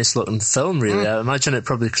quite a nice looking film, really. I imagine it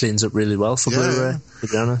probably cleans up really well for Blu-ray, to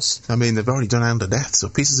be honest. I mean, they've already done Hand of Death, so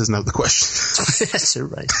Pieces isn't out the question. Yes, you're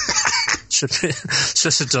right.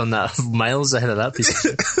 Should have done that miles ahead of that piece of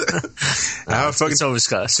shit. It's always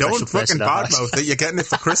got a special place in our heart. Don't fucking badmouth it. You're getting it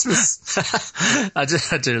for Christmas. I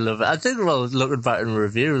do love it. I think, well, looking back in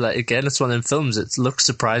review, like, again, it's one of them films. It looks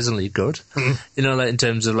surprisingly good. Like, in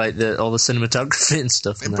terms of, like, all the cinematography and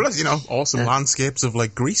stuff. And plus, awesome landscapes of,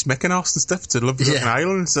 like, Greece, Mykonos and stuff. It's a lovely looking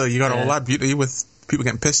island, so you got all that beauty with people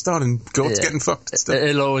getting pissed on and goats getting fucked and stuff.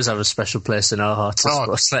 It'll always have a special place in our hearts, I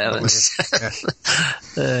suppose.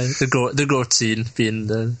 The goat scene being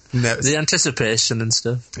the anticipation and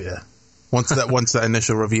stuff. Yeah. Once that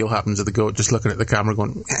initial reveal happens of the goat just looking at the camera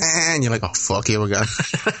going, and you're like, oh fuck, here we go.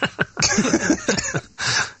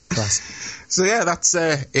 So yeah, that's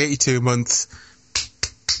 82 month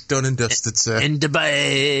done and dusted, sir. In the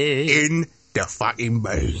bay. In the fucking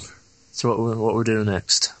bay. So what we're doing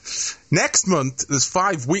next? Next month, there's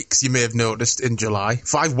 5 weeks, you may have noticed, in July.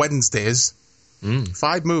 5 Wednesdays.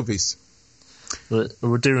 5 movies.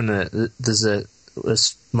 We're doing there's a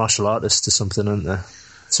martial artist or something, isn't there?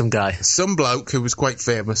 Some guy. Some bloke who was quite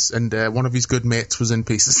famous, and one of his good mates was in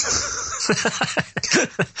Pieces.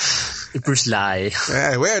 Bruce Lee.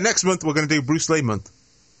 Yeah, well, next month we're going to do Bruce Lee month.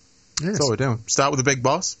 Yes. That's all we're doing. Start with the big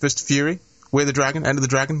boss, Fist of Fury, Way of the Dragon, End of the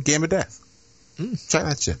Dragon, Game of Death. Check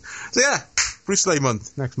that shit. So yeah, Bruce Lee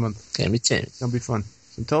month, next month. Game of Death. It's going to be fun.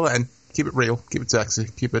 So until then, keep it real, keep it sexy,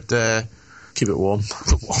 keep it Keep it warm.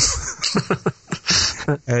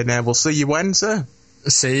 And we'll see you Wednesday.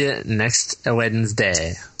 See you next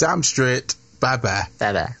Wednesday. Damn straight. Bye-bye.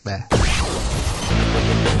 Bye-bye. Bye.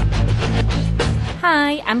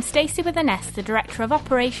 Hi, I'm Stacey with an S, the Director of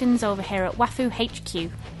Operations over here at Wafoo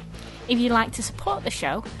HQ. If you'd like to support the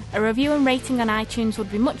show, a review and rating on iTunes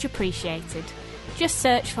would be much appreciated. Just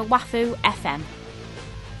search for Wafoo FM.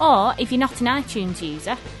 Or, if you're not an iTunes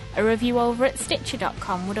user, a review over at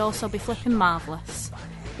Stitcher.com would also be flipping marvellous.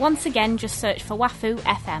 Once again, just search for Wafoo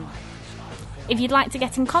FM. If you'd like to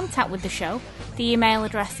get in contact with the show, the email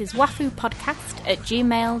address is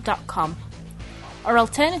wafoopodcast@gmail.com. Or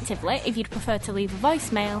alternatively, if you'd prefer to leave a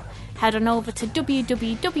voicemail, head on over to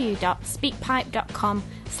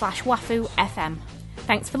www.speakpipe.com/wafoofm.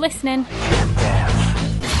 Thanks for listening.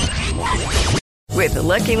 With the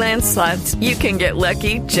Lucky Land Slots, you can get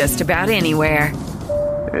lucky just about anywhere.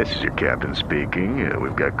 This is your captain speaking.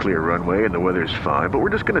 We've got clear runway and the weather's fine, but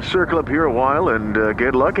we're just going to circle up here a while and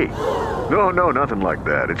get lucky. No, nothing like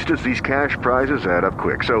that. It's just these cash prizes add up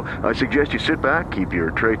quick. So I suggest you sit back, keep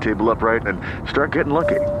your tray table upright, and start getting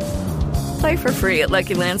lucky. Play for free at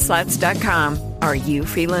LuckyLandSlots.com. Are you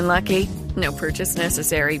feeling lucky? No purchase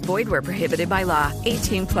necessary. Void where prohibited by law.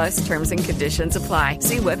 18+ terms and conditions apply.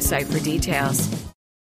 See website for details.